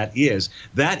 whatever that is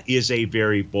a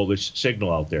very bullish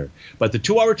signal out there. But the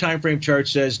 2-hour time frame chart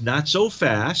says not so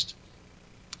fast.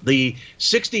 The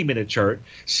 60-minute chart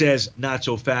says not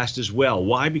so fast as well.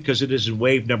 Why? Because it is in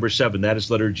wave number 7. That is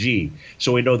letter G.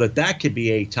 So we know that that could be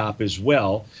a top as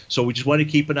well. So we just want to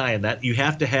keep an eye on that. You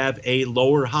have to have a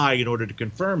lower high in order to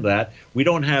confirm that. We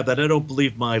don't have that. I don't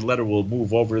believe my letter will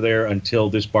move over there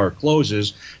until this bar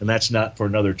closes, and that's not for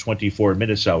another 24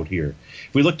 minutes out here.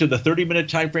 If we look to the 30-minute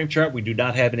time frame chart, we do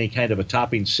not have any kind of a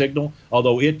topping signal,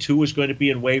 although it too is going to be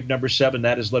in wave number 7.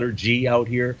 That is letter G out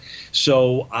here.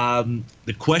 So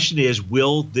the question is,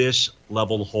 will this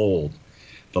level hold?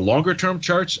 The longer term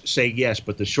charts say yes,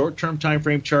 but the short term time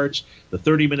frame charts, the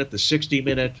 30-minute, the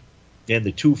 60-minute, and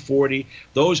the 240,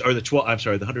 those are the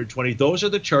 120, those are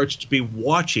the charts to be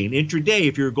watching intraday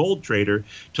if you're a gold trader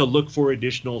to look for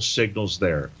additional signals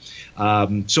there.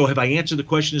 So have I answered the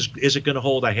question, is it going to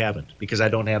hold? I haven't, because I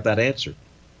don't have that answer.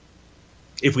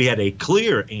 If we had a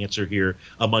clear answer here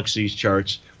amongst these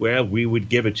charts, well, we would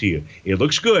give it to you. It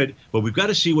looks good, but we've got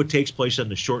to see what takes place on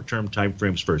the short-term time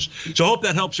frames first. So I hope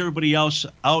that helps everybody else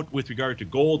out with regard to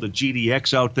gold, the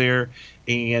GDX out there.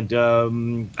 And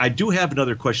I do have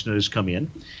another question that has come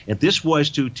in, and this was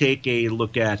to take a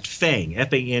look at FANG,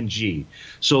 F-A-N-G.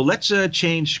 So let's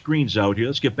change screens out here.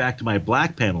 Let's get back to my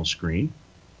black panel screen,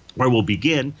 where we'll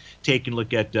begin taking a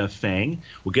look at FANG.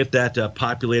 We'll get that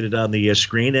populated on the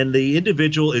screen, and the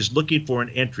individual is looking for an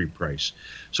entry price.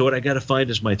 So what I got to find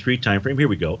is my 3 time frame. Here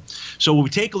we go. So when we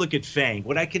take a look at FANG,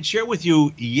 what I can share with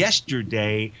you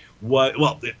yesterday was,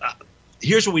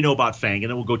 here's what we know about FANG, and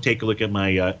then we'll go take a look at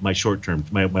my my short-term,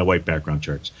 my white background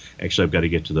charts. Actually, I've got to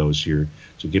get to those here,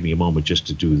 so give me a moment just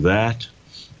to do that.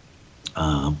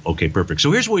 Okay, perfect.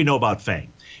 So here's what we know about FANG.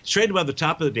 It's trading above the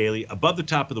top of the daily, above the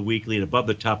top of the weekly, and above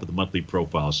the top of the monthly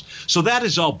profiles. So that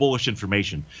is all bullish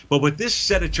information. But what this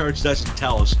set of charts doesn't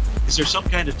tell us is there some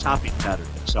kind of topping pattern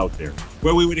that's out there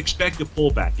where we would expect a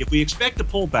pullback. If we expect a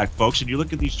pullback, folks, and you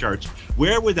look at these charts,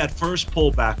 where would that first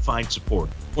pullback find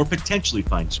support or potentially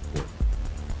find support?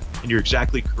 And you're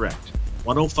exactly correct.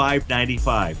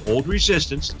 105.95, old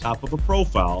resistance, top of a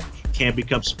profile, can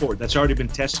become support. That's already been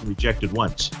tested and rejected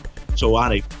once. So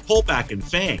on a pullback in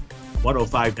FANG,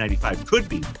 105.95 could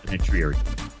be an entry area.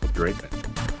 We'll be right back.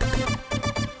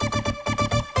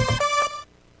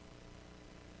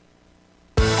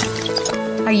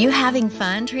 Are you having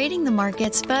fun trading the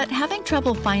markets but having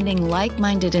trouble finding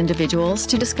like-minded individuals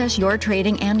to discuss your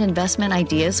trading and investment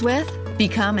ideas with?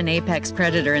 Become an apex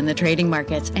predator in the trading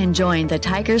markets and join the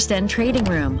Tiger's Den Trading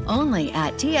Room only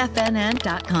at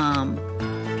TFNN.com.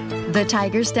 The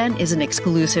Tiger's Den is an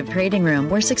exclusive trading room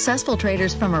where successful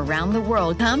traders from around the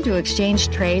world come to exchange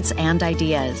trades and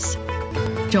ideas.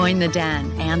 Join the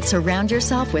den and surround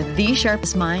yourself with the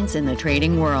sharpest minds in the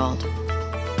trading world.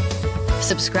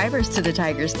 Subscribers to the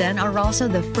Tiger's Den are also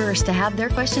the first to have their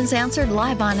questions answered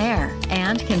live on air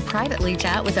and can privately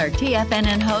chat with our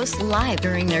TFNN hosts live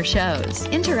during their shows.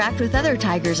 Interact with other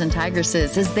Tigers and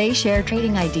Tigresses as they share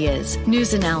trading ideas,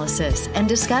 news analysis, and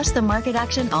discuss the market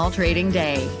action all trading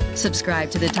day.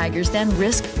 Subscribe to the Tiger's Den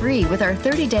risk-free with our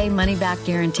 30-day money-back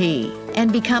guarantee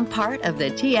and become part of the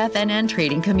TFNN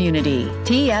trading community.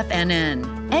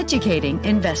 TFNN, educating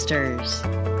investors.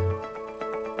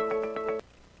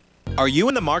 Are you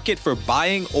in the market for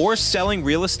buying or selling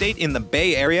real estate in the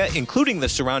Bay Area, including the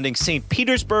surrounding St.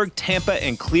 Petersburg, Tampa,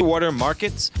 and Clearwater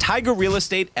markets? Tiger Real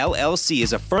Estate LLC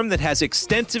is a firm that has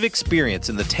extensive experience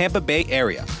in the Tampa Bay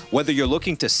area. Whether you're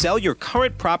looking to sell your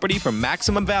current property for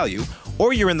maximum value,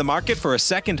 or you're in the market for a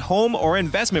second home or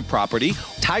investment property,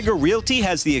 Tiger Realty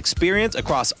has the experience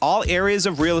across all areas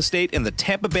of real estate in the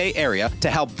Tampa Bay area to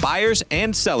help buyers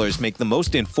and sellers make the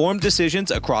most informed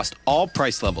decisions across all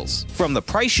price levels. From the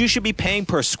price you should be paying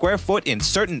per square foot in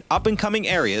certain up-and-coming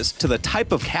areas to the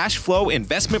type of cash flow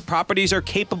investment properties are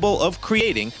capable of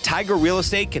creating, Tiger Real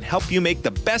Estate can help you make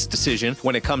the best decision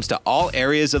when it comes to all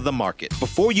areas of the market.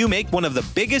 Before you make one of the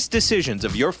biggest decisions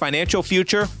of your financial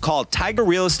future, call Tiger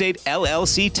Real Estate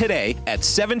LLC today at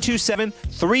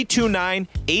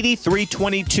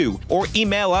 727-329-8322 or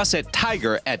email us at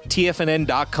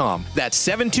tiger@tfnn.com. That's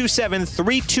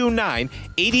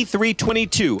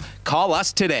 727-329-8322. Call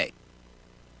us today.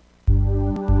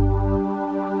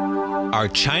 Are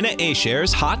China A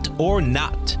shares hot or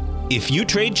not? If you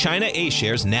trade China A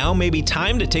shares, now may be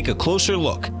time to take a closer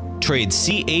look. Trade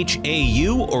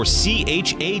CHAU or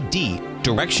CHAD,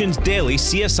 Directions Daily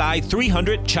CSI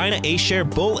 300 China A-Share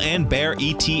Bull and Bear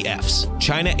ETFs.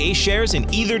 China A-Shares in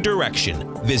either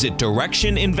direction. Visit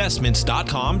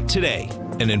directioninvestments.com today.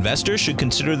 An investor should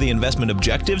consider the investment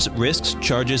objectives, risks,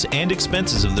 charges, and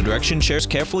expenses of the Direction shares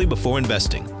carefully before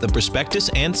investing. The prospectus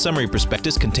and summary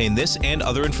prospectus contain this and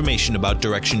other information about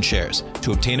Direction shares.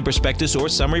 To obtain a prospectus or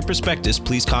summary prospectus,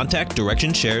 please contact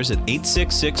Direction shares at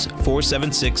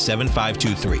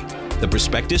 866-476-7523. The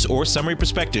prospectus or summary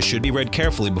prospectus should be read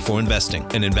carefully before investing.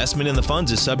 An investment in the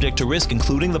funds is subject to risk,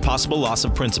 including the possible loss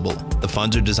of principal. The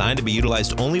funds are designed to be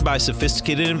utilized only by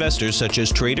sophisticated investors such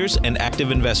as traders and active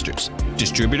investors.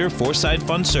 Distributor Foreside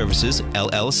Fund Services,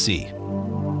 LLC.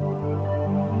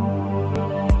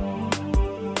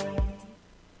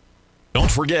 Don't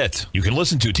forget, you can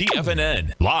listen to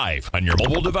TFNN live on your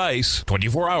mobile device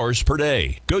 24 hours per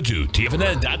day. Go to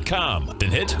TFNN.com,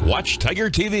 then hit Watch Tiger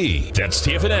TV. That's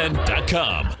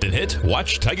TFNN.com, then hit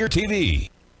Watch Tiger TV.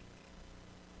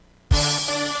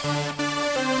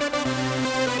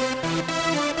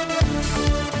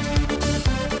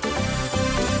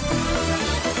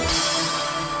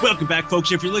 Welcome back,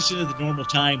 folks. If you're listening to the normal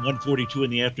time, 1:42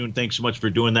 in the afternoon, thanks so much for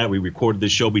doing that. We recorded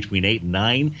this show between 8 and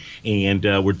 9, and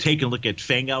we're taking a look at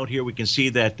FANG out here. We can see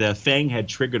that FANG had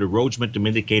triggered a Rhodes momentum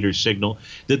indicator signal.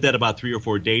 Did that about 3 or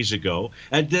 4 days ago.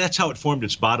 And that's how it formed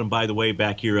its bottom, by the way,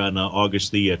 back here on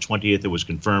August the 20th. It was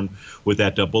confirmed with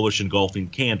that bullish engulfing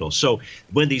candle. So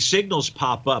when these signals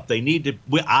pop up, I need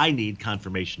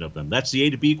confirmation of them. That's the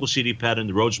A to B equals CD pattern,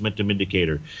 the Rhodes momentum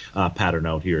indicator pattern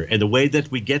out here. And the way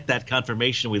that we get that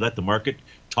confirmation, we let the market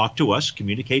talk to us,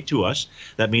 communicate to us.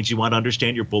 That means you want to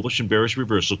understand your bullish and bearish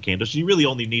reversal candles. You really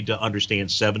only need to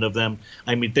understand 7 of them.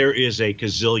 I mean, there is a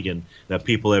gazillion that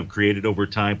people have created over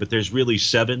time, but there's really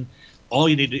 7. All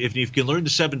you need to, if you can learn the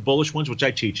 7 bullish ones, which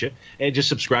I teach you, and just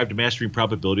subscribe to Mastering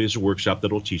Probability as a workshop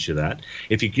that'll teach you that.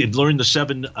 If you can learn the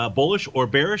 7 bullish or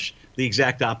bearish, the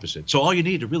exact opposite. So all you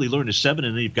need to really learn is 7,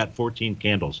 and then you've got 14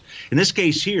 candles. In this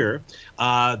case here,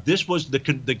 this was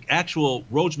the actual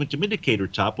Rhodes momentum indicator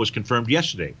top was confirmed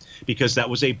yesterday because that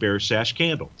was a bear sash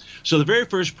candle. So the very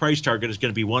first price target is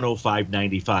going to be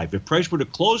 105.95. If price were to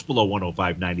close below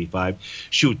 105.95,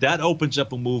 shoot, that opens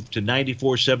up a move to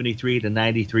 94.73 to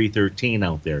 93.13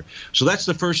 out there. So that's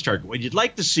the first target. What you'd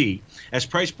like to see as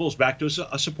price pulls back to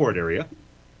a support area,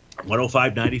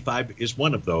 105.95 is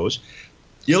one of those.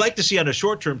 You like to see on a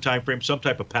short-term time frame some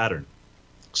type of pattern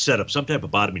set up, some type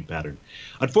of bottoming pattern.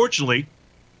 Unfortunately,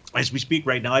 as we speak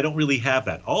right now, I don't really have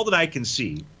that. All that I can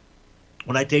see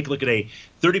when I take a look at a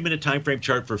 30-minute time frame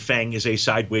chart for FANG is a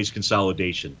sideways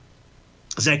consolidation.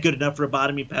 Is that good enough for a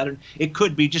bottoming pattern? It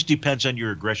could be, just depends on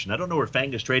your aggression. I don't know where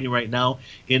FANG is trading right now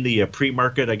in the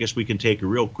pre-market. I guess we can take a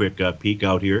real quick peek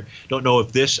out here. Don't know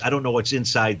if this, I don't know what's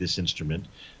inside this instrument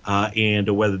and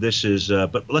whether this is,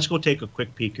 but let's go take a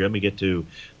quick peek here. Let me get to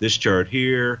this chart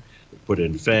here, put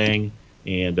in FANG,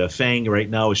 and FANG right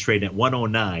now is trading at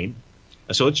 109.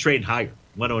 So it's trading higher.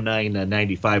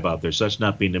 109.95 out there, so that's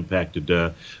not being impacted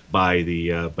by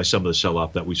some of the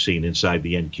sell-off that we've seen inside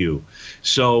the NQ.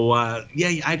 So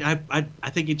yeah, I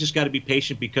think you just got to be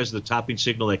patient because of the topping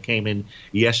signal that came in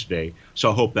yesterday. So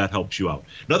I hope that helps you out.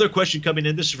 Another question coming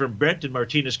in. This is from Brent in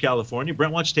Martinez, California.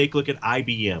 Brent wants to take a look at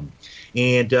IBM,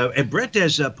 and Brent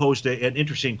has posed an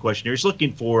interesting question here. He's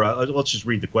looking for. Let's just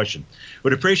read the question.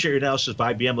 Would appreciate your analysis of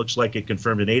IBM. Looks like it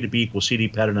confirmed an A to B equals CD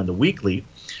pattern on the weekly,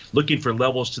 looking for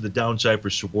levels to the downside for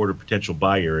support or potential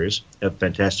buy areas. Have a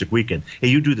fantastic weekend. Hey,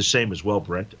 you do the same as well,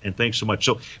 Brent, and thanks so much.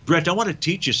 So, Brent, I want to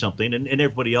teach you something, and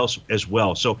everybody else as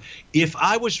well. So if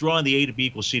I was drawing the A to B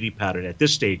equals CD pattern at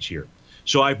this stage here,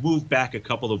 so I've moved back a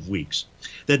couple of weeks,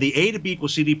 then the A to B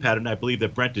equals CD pattern I believe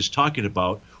that Brent is talking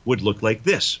about would look like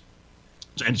this.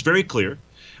 And it's very clear.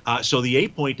 So the A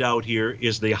point out here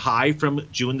is the high from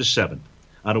June the 7th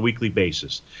on a weekly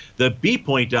basis. The B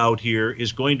point out here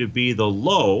is going to be the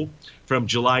low from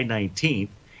July 19th.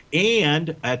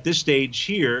 And at this stage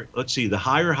here, let's see, the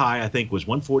higher high I think was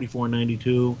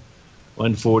 144.92,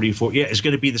 144. Yeah, it's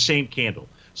going to be the same candle.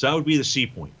 So that would be the C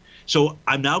point. So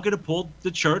I'm now going to pull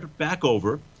the chart back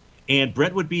over, and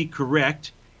Brent would be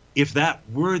correct if that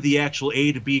were the actual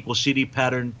A to B equals CD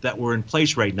pattern that were in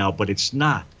place right now, but it's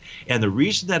not. And the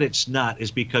reason that it's not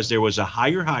is because there was a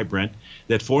higher high, Brent,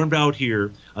 that formed out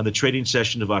here on the trading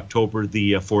session of October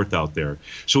the 4th out there.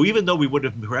 So even though we would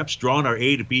have perhaps drawn our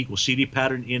A to B equals CD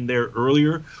pattern in there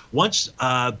earlier, once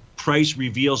price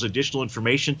reveals additional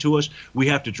information to us, we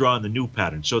have to draw in the new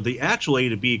pattern. So the actual A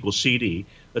to B equals CD,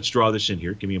 let's draw this in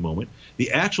here. Give me a moment.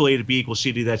 The actual A to B equals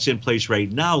CD that's in place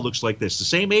right now looks like this, the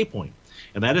same A point.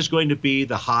 And that is going to be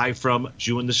the high from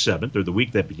June the 7th, or the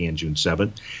week that began June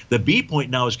 7th. The B point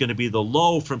now is going to be the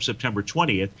low from September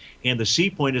 20th, and the C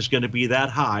point is going to be that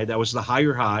high. That was the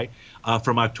higher high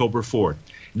from October 4th.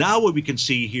 Now what we can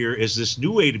see here is this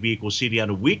new A to B equals CD on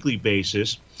a weekly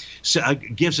basis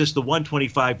gives us the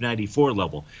 125.94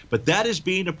 level. But that is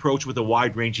being approached with a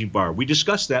wide-ranging bar. We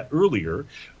discussed that earlier.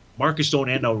 Markets don't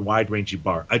end on a wide-ranging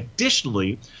bar.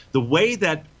 Additionally, the way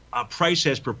that price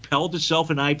has propelled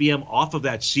itself in IBM off of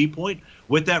that C point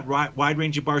with that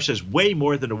wide-ranging bar says way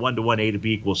more than a 1-to-1 A to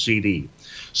B equals CD.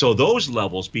 So those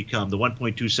levels become the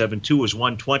 1.272 is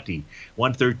 120,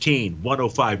 113,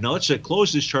 105. Now let's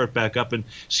close this chart back up and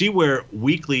see where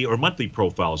weekly or monthly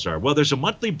profiles are. Well, there's a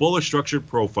monthly bullish structured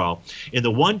profile in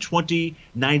the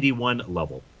 120.91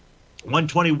 level.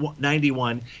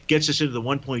 120.91 gets us into the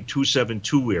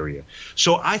 1.272 area.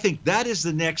 So I think that is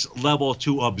the next level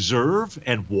to observe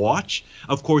and watch.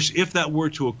 Of course, if that were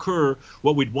to occur,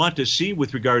 what we'd want to see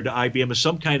with regard to IBM is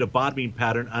some kind of bottoming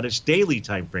pattern on its daily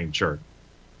time frame chart.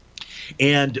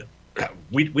 And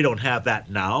we don't have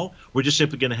that now. We're just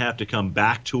simply going to have to come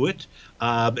back to it.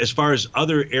 As far as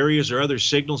other areas or other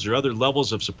signals or other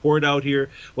levels of support out here,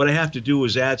 what I have to do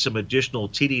is add some additional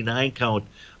TD9 count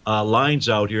lines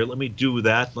out here. Let me do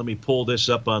that. Let me pull this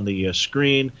up on the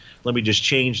screen. Let me just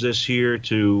change this here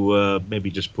to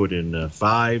maybe just put in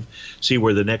 5. See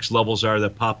where the next levels are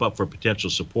that pop up for potential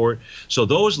support. So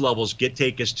those levels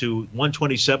take us to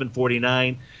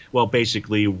 127.49. Well,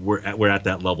 basically, we're at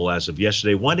that level as of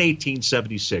yesterday,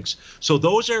 118.76. So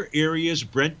those are areas,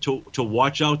 Brent, to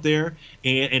watch out there.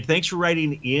 And thanks for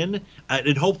writing in.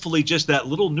 And hopefully just that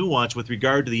little nuance with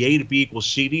regard to the A to B equals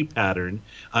CD pattern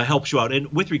helps you out.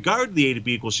 And with regard to the A to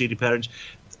B equals CD patterns,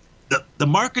 the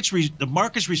market's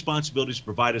responsibility is to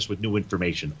provide us with new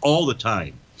information all the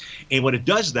time. And when it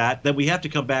does that, then we have to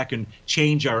come back and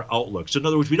change our outlook. So in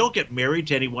other words, we don't get married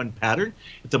to any one pattern.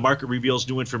 If the market reveals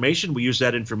new information, we use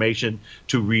that information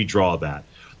to redraw that.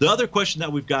 The other question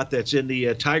that we've got that's in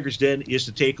the Tiger's Den is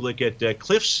to take a look at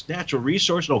Cliffs Natural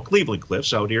Resource, Cleveland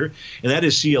Cliffs out here, and that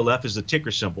is CLF is the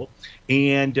ticker symbol.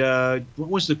 And what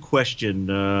was the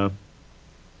question?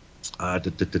 I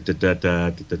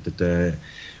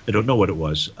don't know what it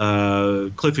was.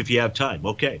 Cliff, if you have time.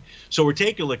 Okay. So we're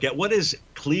taking a look at what is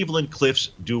Cleveland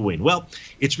Cliffs doing. Well,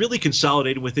 it's really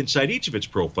consolidated with inside each of its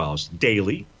profiles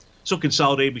daily. So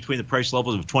consolidated between the price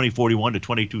levels of 2041 to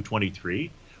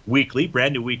 2223. Weekly,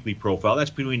 brand new weekly profile. That's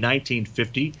between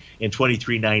 1950 and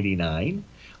 2399.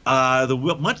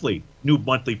 The monthly, new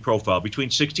monthly profile between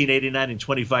 1689 and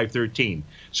 2513.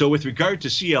 So with regard to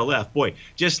CLF, boy,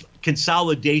 just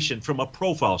consolidation from a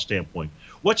profile standpoint.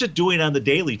 What's it doing on the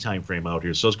daily time frame out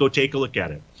here? So let's go take a look at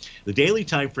it. The daily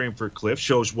time frame for Cliff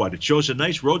shows what? It shows a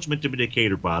nice Rhodes Momentum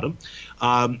Indicator bottom.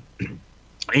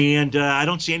 And I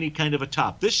don't see any kind of a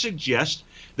top. This suggests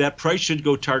that price should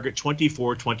go target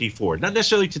 24.24. Not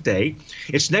necessarily today.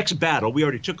 Its next battle, we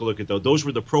already took a look at those. Those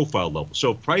were the profile levels.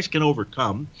 So if price can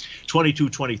overcome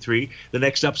 22.23, the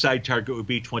next upside target would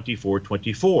be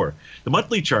 24.24. The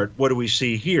monthly chart, what do we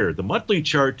see here? The monthly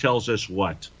chart tells us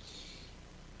what?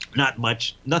 Not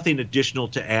much, nothing additional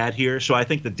to add here. So I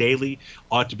think the daily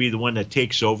ought to be the one that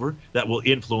takes over. That will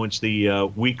influence the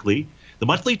weekly. The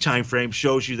monthly time frame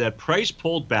shows you that price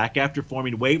pulled back after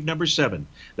forming wave number 7.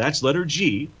 That's letter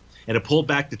G. and it pulled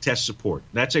back to test support.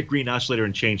 That's a green oscillator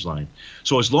and change line.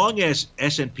 So as long as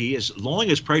S&P, as long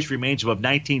as price remains above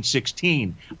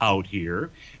 1916 out here,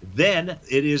 then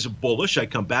it is bullish. I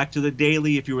come back to the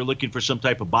daily if you were looking for some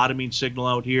type of bottoming signal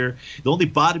out here. The only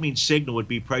bottoming signal would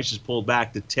be prices pulled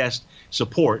back to test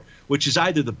support, which is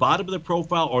either the bottom of the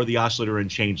profile or the oscillator and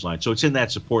change line. So it's in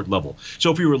that support level.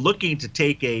 So if you were looking to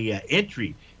take a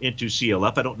entry into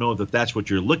CLF, I don't know that that's what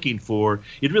you're looking for.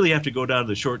 You'd really have to go down to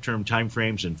the short-term time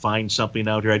frames and find something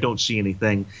out here. I don't see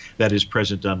anything that is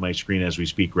present on my screen as we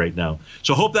speak right now.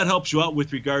 So hope that helps you out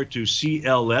with regard to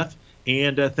CLF,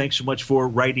 and thanks so much for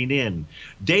writing in.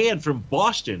 Dan from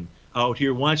Boston out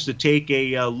here wants to take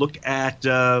a look at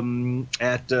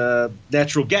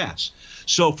natural gas.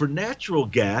 So for natural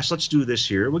gas, let's do this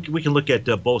here. We can look at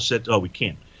both sets. Oh, we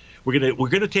can't. We're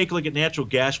gonna take a look at natural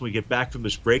gas when we get back from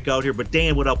this break out here. But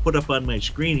Dan, what I'll put up on my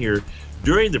screen here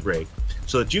during the break,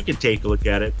 so that you can take a look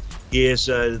at it, is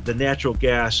the natural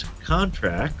gas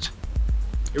contract.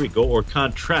 Here we go, or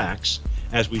contracts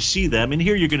as we see them. And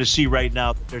here you're going to see right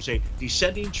now that there's a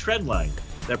descending trend line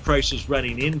that price is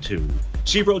running into.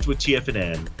 See Rhodes with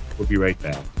TFNN. We'll be right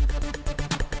back.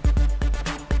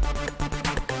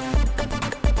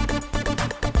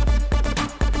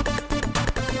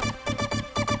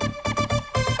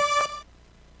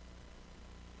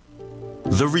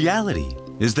 The reality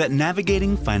is that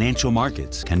navigating financial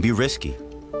markets can be risky.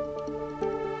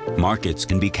 Markets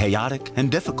can be chaotic and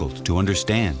difficult to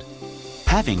understand.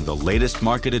 Having the latest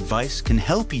market advice can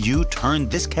help you turn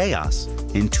this chaos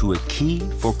into a key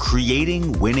for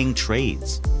creating winning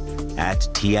trades. At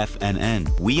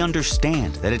TFNN, we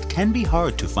understand that it can be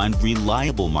hard to find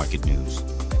reliable market news.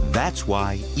 That's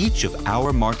why each of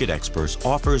our market experts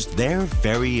offers their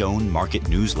very own market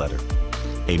newsletter.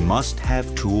 A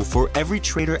must-have tool for every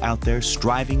trader out there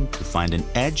striving to find an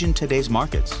edge in today's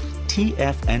markets.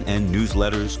 TFNN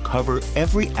newsletters cover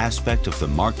every aspect of the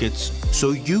markets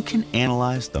so you can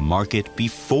analyze the market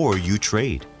before you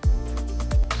trade.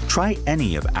 Try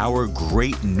any of our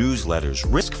great newsletters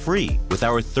risk-free with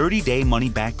our 30-day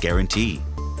money-back guarantee.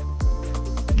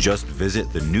 Just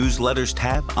visit the Newsletters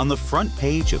tab on the front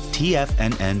page of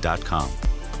TFNN.com.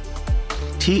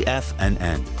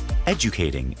 TFNN.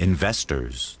 Educating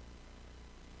investors.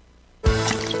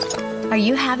 Are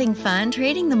you having fun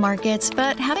trading the markets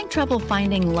but having trouble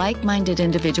finding like-minded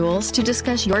individuals to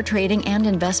discuss your trading and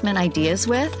investment ideas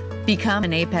with? Become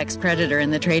an apex predator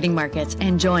in the trading markets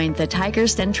and join the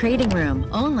Tiger's Den Trading Room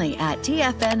only at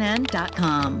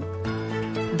TFNN.com.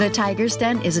 The Tiger's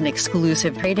Den is an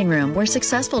exclusive trading room where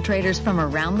successful traders from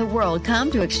around the world come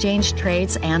to exchange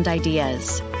trades and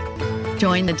ideas.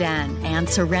 Join the den and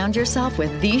surround yourself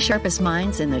with the sharpest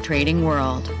minds in the trading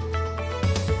world.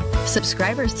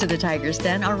 Subscribers to the Tiger's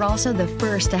Den are also the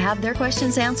first to have their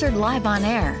questions answered live on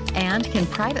air and can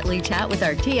privately chat with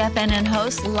our TFNN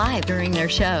hosts live during their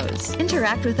shows.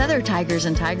 Interact with other Tigers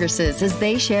and Tigresses as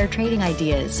they share trading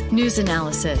ideas, news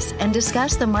analysis, and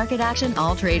discuss the market action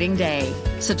all trading day.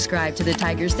 Subscribe to the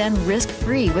Tiger's Den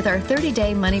risk-free with our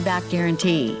 30-day money-back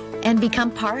guarantee and become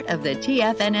part of the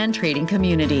TFNN trading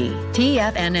community.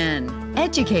 TFNN,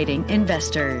 educating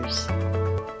investors.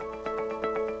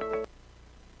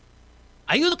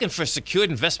 Are you looking for a secured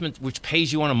investment which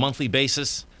pays you on a monthly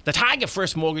basis? The Tiger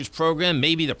First Mortgage Program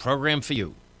may be the program for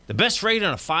you. The best rate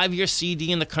on a 5-year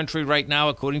CD in the country right now,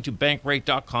 according to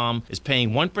Bankrate.com, is paying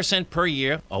 1% per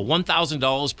year or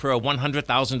 $1,000 per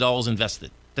 $100,000 invested.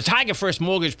 The Tiger First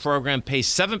Mortgage Program pays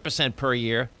 7% per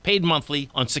year, paid monthly,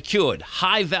 on secured,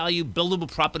 high-value, buildable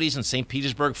properties in St.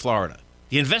 Petersburg, Florida.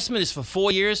 The investment is for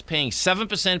 4 years, paying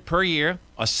 7% per year,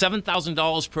 or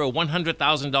 $7,000 per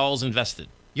 $100,000 invested.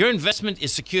 Your investment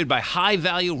is secured by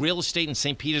high-value real estate in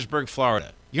St. Petersburg,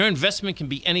 Florida. Your investment can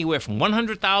be anywhere from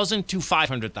 $100,000 to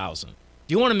 $500,000. Do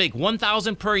you want to make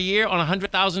 $1,000 per year on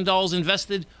 $100,000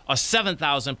 invested, or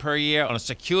 $7,000 per year on a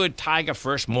secured Tiger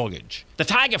First mortgage? The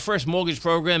Tiger First Mortgage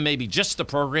Program may be just the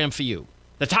program for you.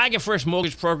 The Tiger First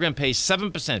Mortgage Program pays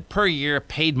 7% per year,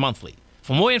 paid monthly.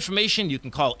 For more information, you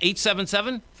can call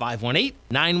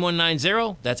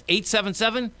 877-518-9190. That's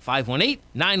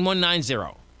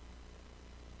 877-518-9190.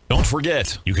 Don't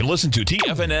forget, you can listen to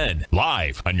TFNN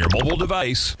live on your mobile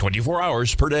device 24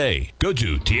 hours per day. Go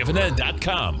to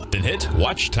TFNN.com, then hit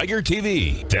Watch Tiger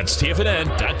TV. That's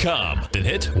TFNN.com, then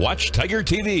hit Watch Tiger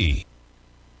TV.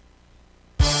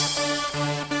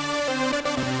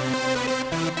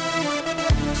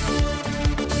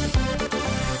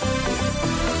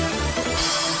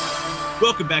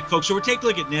 welcome back, folks. So we're taking a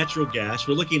look at natural gas.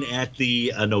 We're looking at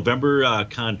the November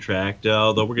contract,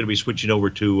 although we're going to be switching over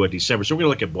to December. So we're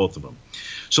going to look at both of them.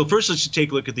 So first, let's just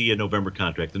take a look at the November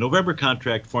contract. The November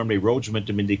contract formed a Rhodes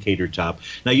momentum indicator top.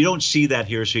 Now, you don't see that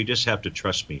here, so you just have to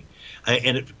trust me.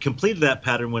 And it completed that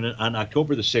pattern on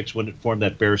October the 6th when it formed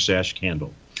that bear sash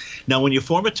candle. Now, when you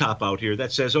form a top out here,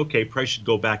 that says, okay, price should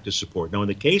go back to support. Now, in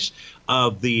the case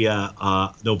of the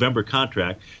November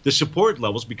contract, the support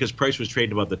levels, because price was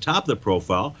trading above the top of the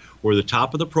profile, or the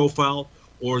top of the profile,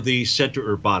 or the center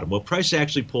or bottom. Well, price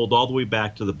actually pulled all the way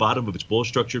back to the bottom of its bull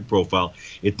structured profile.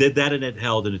 It did that and it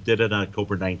held, and it did it on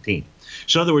October 19th.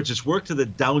 So in other words, its work to the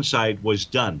downside was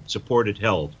done. Support it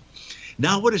held.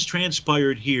 Now what has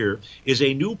transpired here is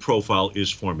a new profile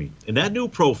is forming. And that new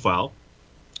profile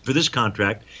for this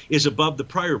contract is above the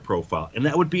prior profile, and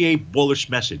that would be a bullish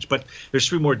message. But there's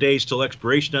 3 more days till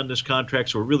expiration on this contract,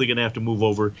 so we're really going to have to move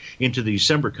over into the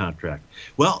December contract.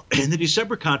 Well, in the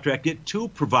December contract, it too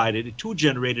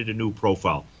generated a new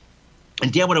profile.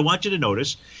 And Dan, what I want you to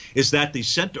notice is that the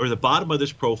center or the bottom of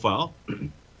this profile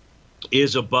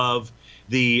is above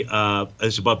the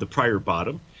prior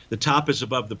bottom. The top is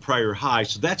above the prior high,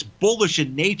 so that's bullish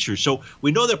in nature. So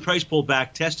we know that price pulled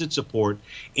back, tested support,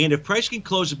 and if price can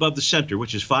close above the center,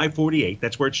 which is 548,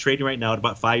 that's where it's trading right now at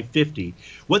about 550,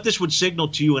 what this would signal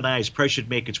to you and I is price should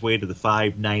make its way to the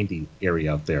 590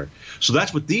 area out there. So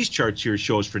that's what these charts here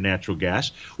shows for natural gas.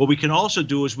 What we can also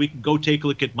do is we can go take a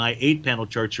look at my 8-panel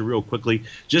charts here real quickly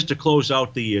just to close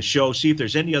out the show, see if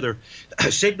there's any other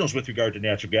signals with regard to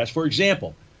natural gas. For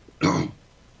example,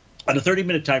 on a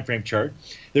 30-minute time frame chart,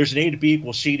 there's an A to B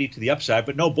equals CD to the upside,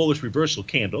 but no bullish reversal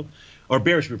candle, or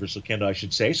bearish reversal candle, I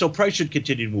should say. So price should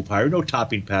continue to move higher. No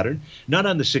topping pattern. None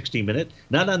on the 60-minute,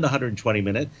 none on the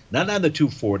 120-minute, none on the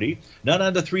 240, none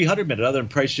on the 300-minute, other than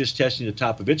price just testing the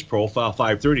top of its profile,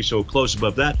 530. So a close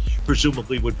above that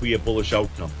presumably would be a bullish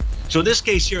outcome. So in this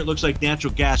case here, it looks like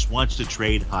natural gas wants to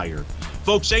trade higher.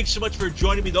 Folks, thanks so much for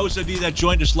joining me. Those of you that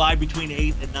joined us live between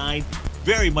 8 and 9,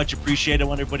 very much appreciate it. I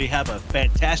want everybody to have a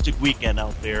fantastic weekend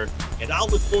out there. And I'll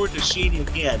look forward to seeing you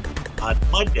again on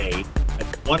Monday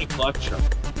at 1 o'clock sharp.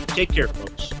 Take care,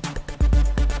 folks.